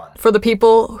lot of fun. For the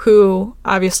people who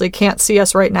obviously can't see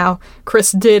us right now,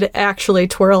 Chris did actually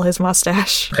twirl his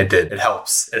mustache. I did. It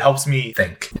helps. It helps me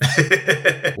think.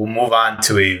 We'll move on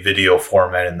to a video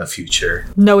format in the future.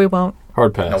 No, we won't.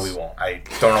 Hard pass. No, we won't. I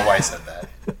don't know why I said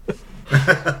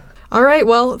that. All right,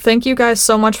 well, thank you guys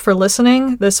so much for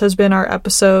listening. This has been our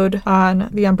episode on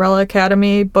The Umbrella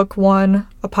Academy, Book 1,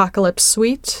 Apocalypse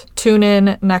Suite. Tune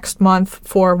in next month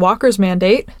for Walker's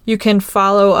Mandate. You can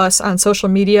follow us on social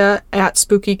media at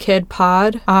Spooky Kid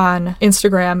Pod on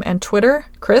Instagram and Twitter.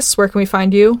 Chris, where can we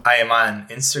find you? I am on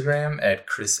Instagram at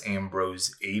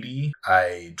ChrisAmbrose80.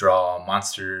 I draw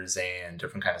monsters and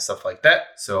different kind of stuff like that.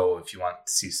 So if you want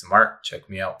to see some art, check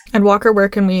me out. And Walker, where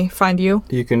can we find you?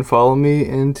 You can follow me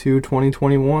into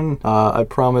 2021. I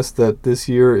promise that this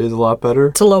year is a lot better.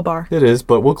 It's a low bar. It is,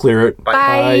 but we'll clear it. Bye.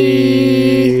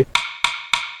 Bye.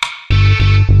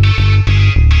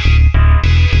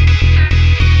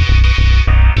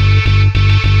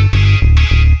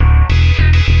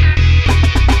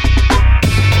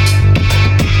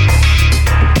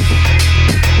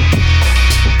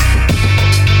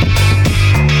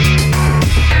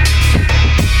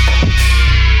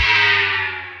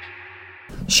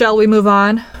 Shall we move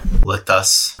on? Let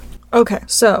us. Okay,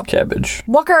 so Cabbage.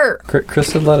 Walker.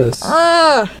 Chris said lettuce.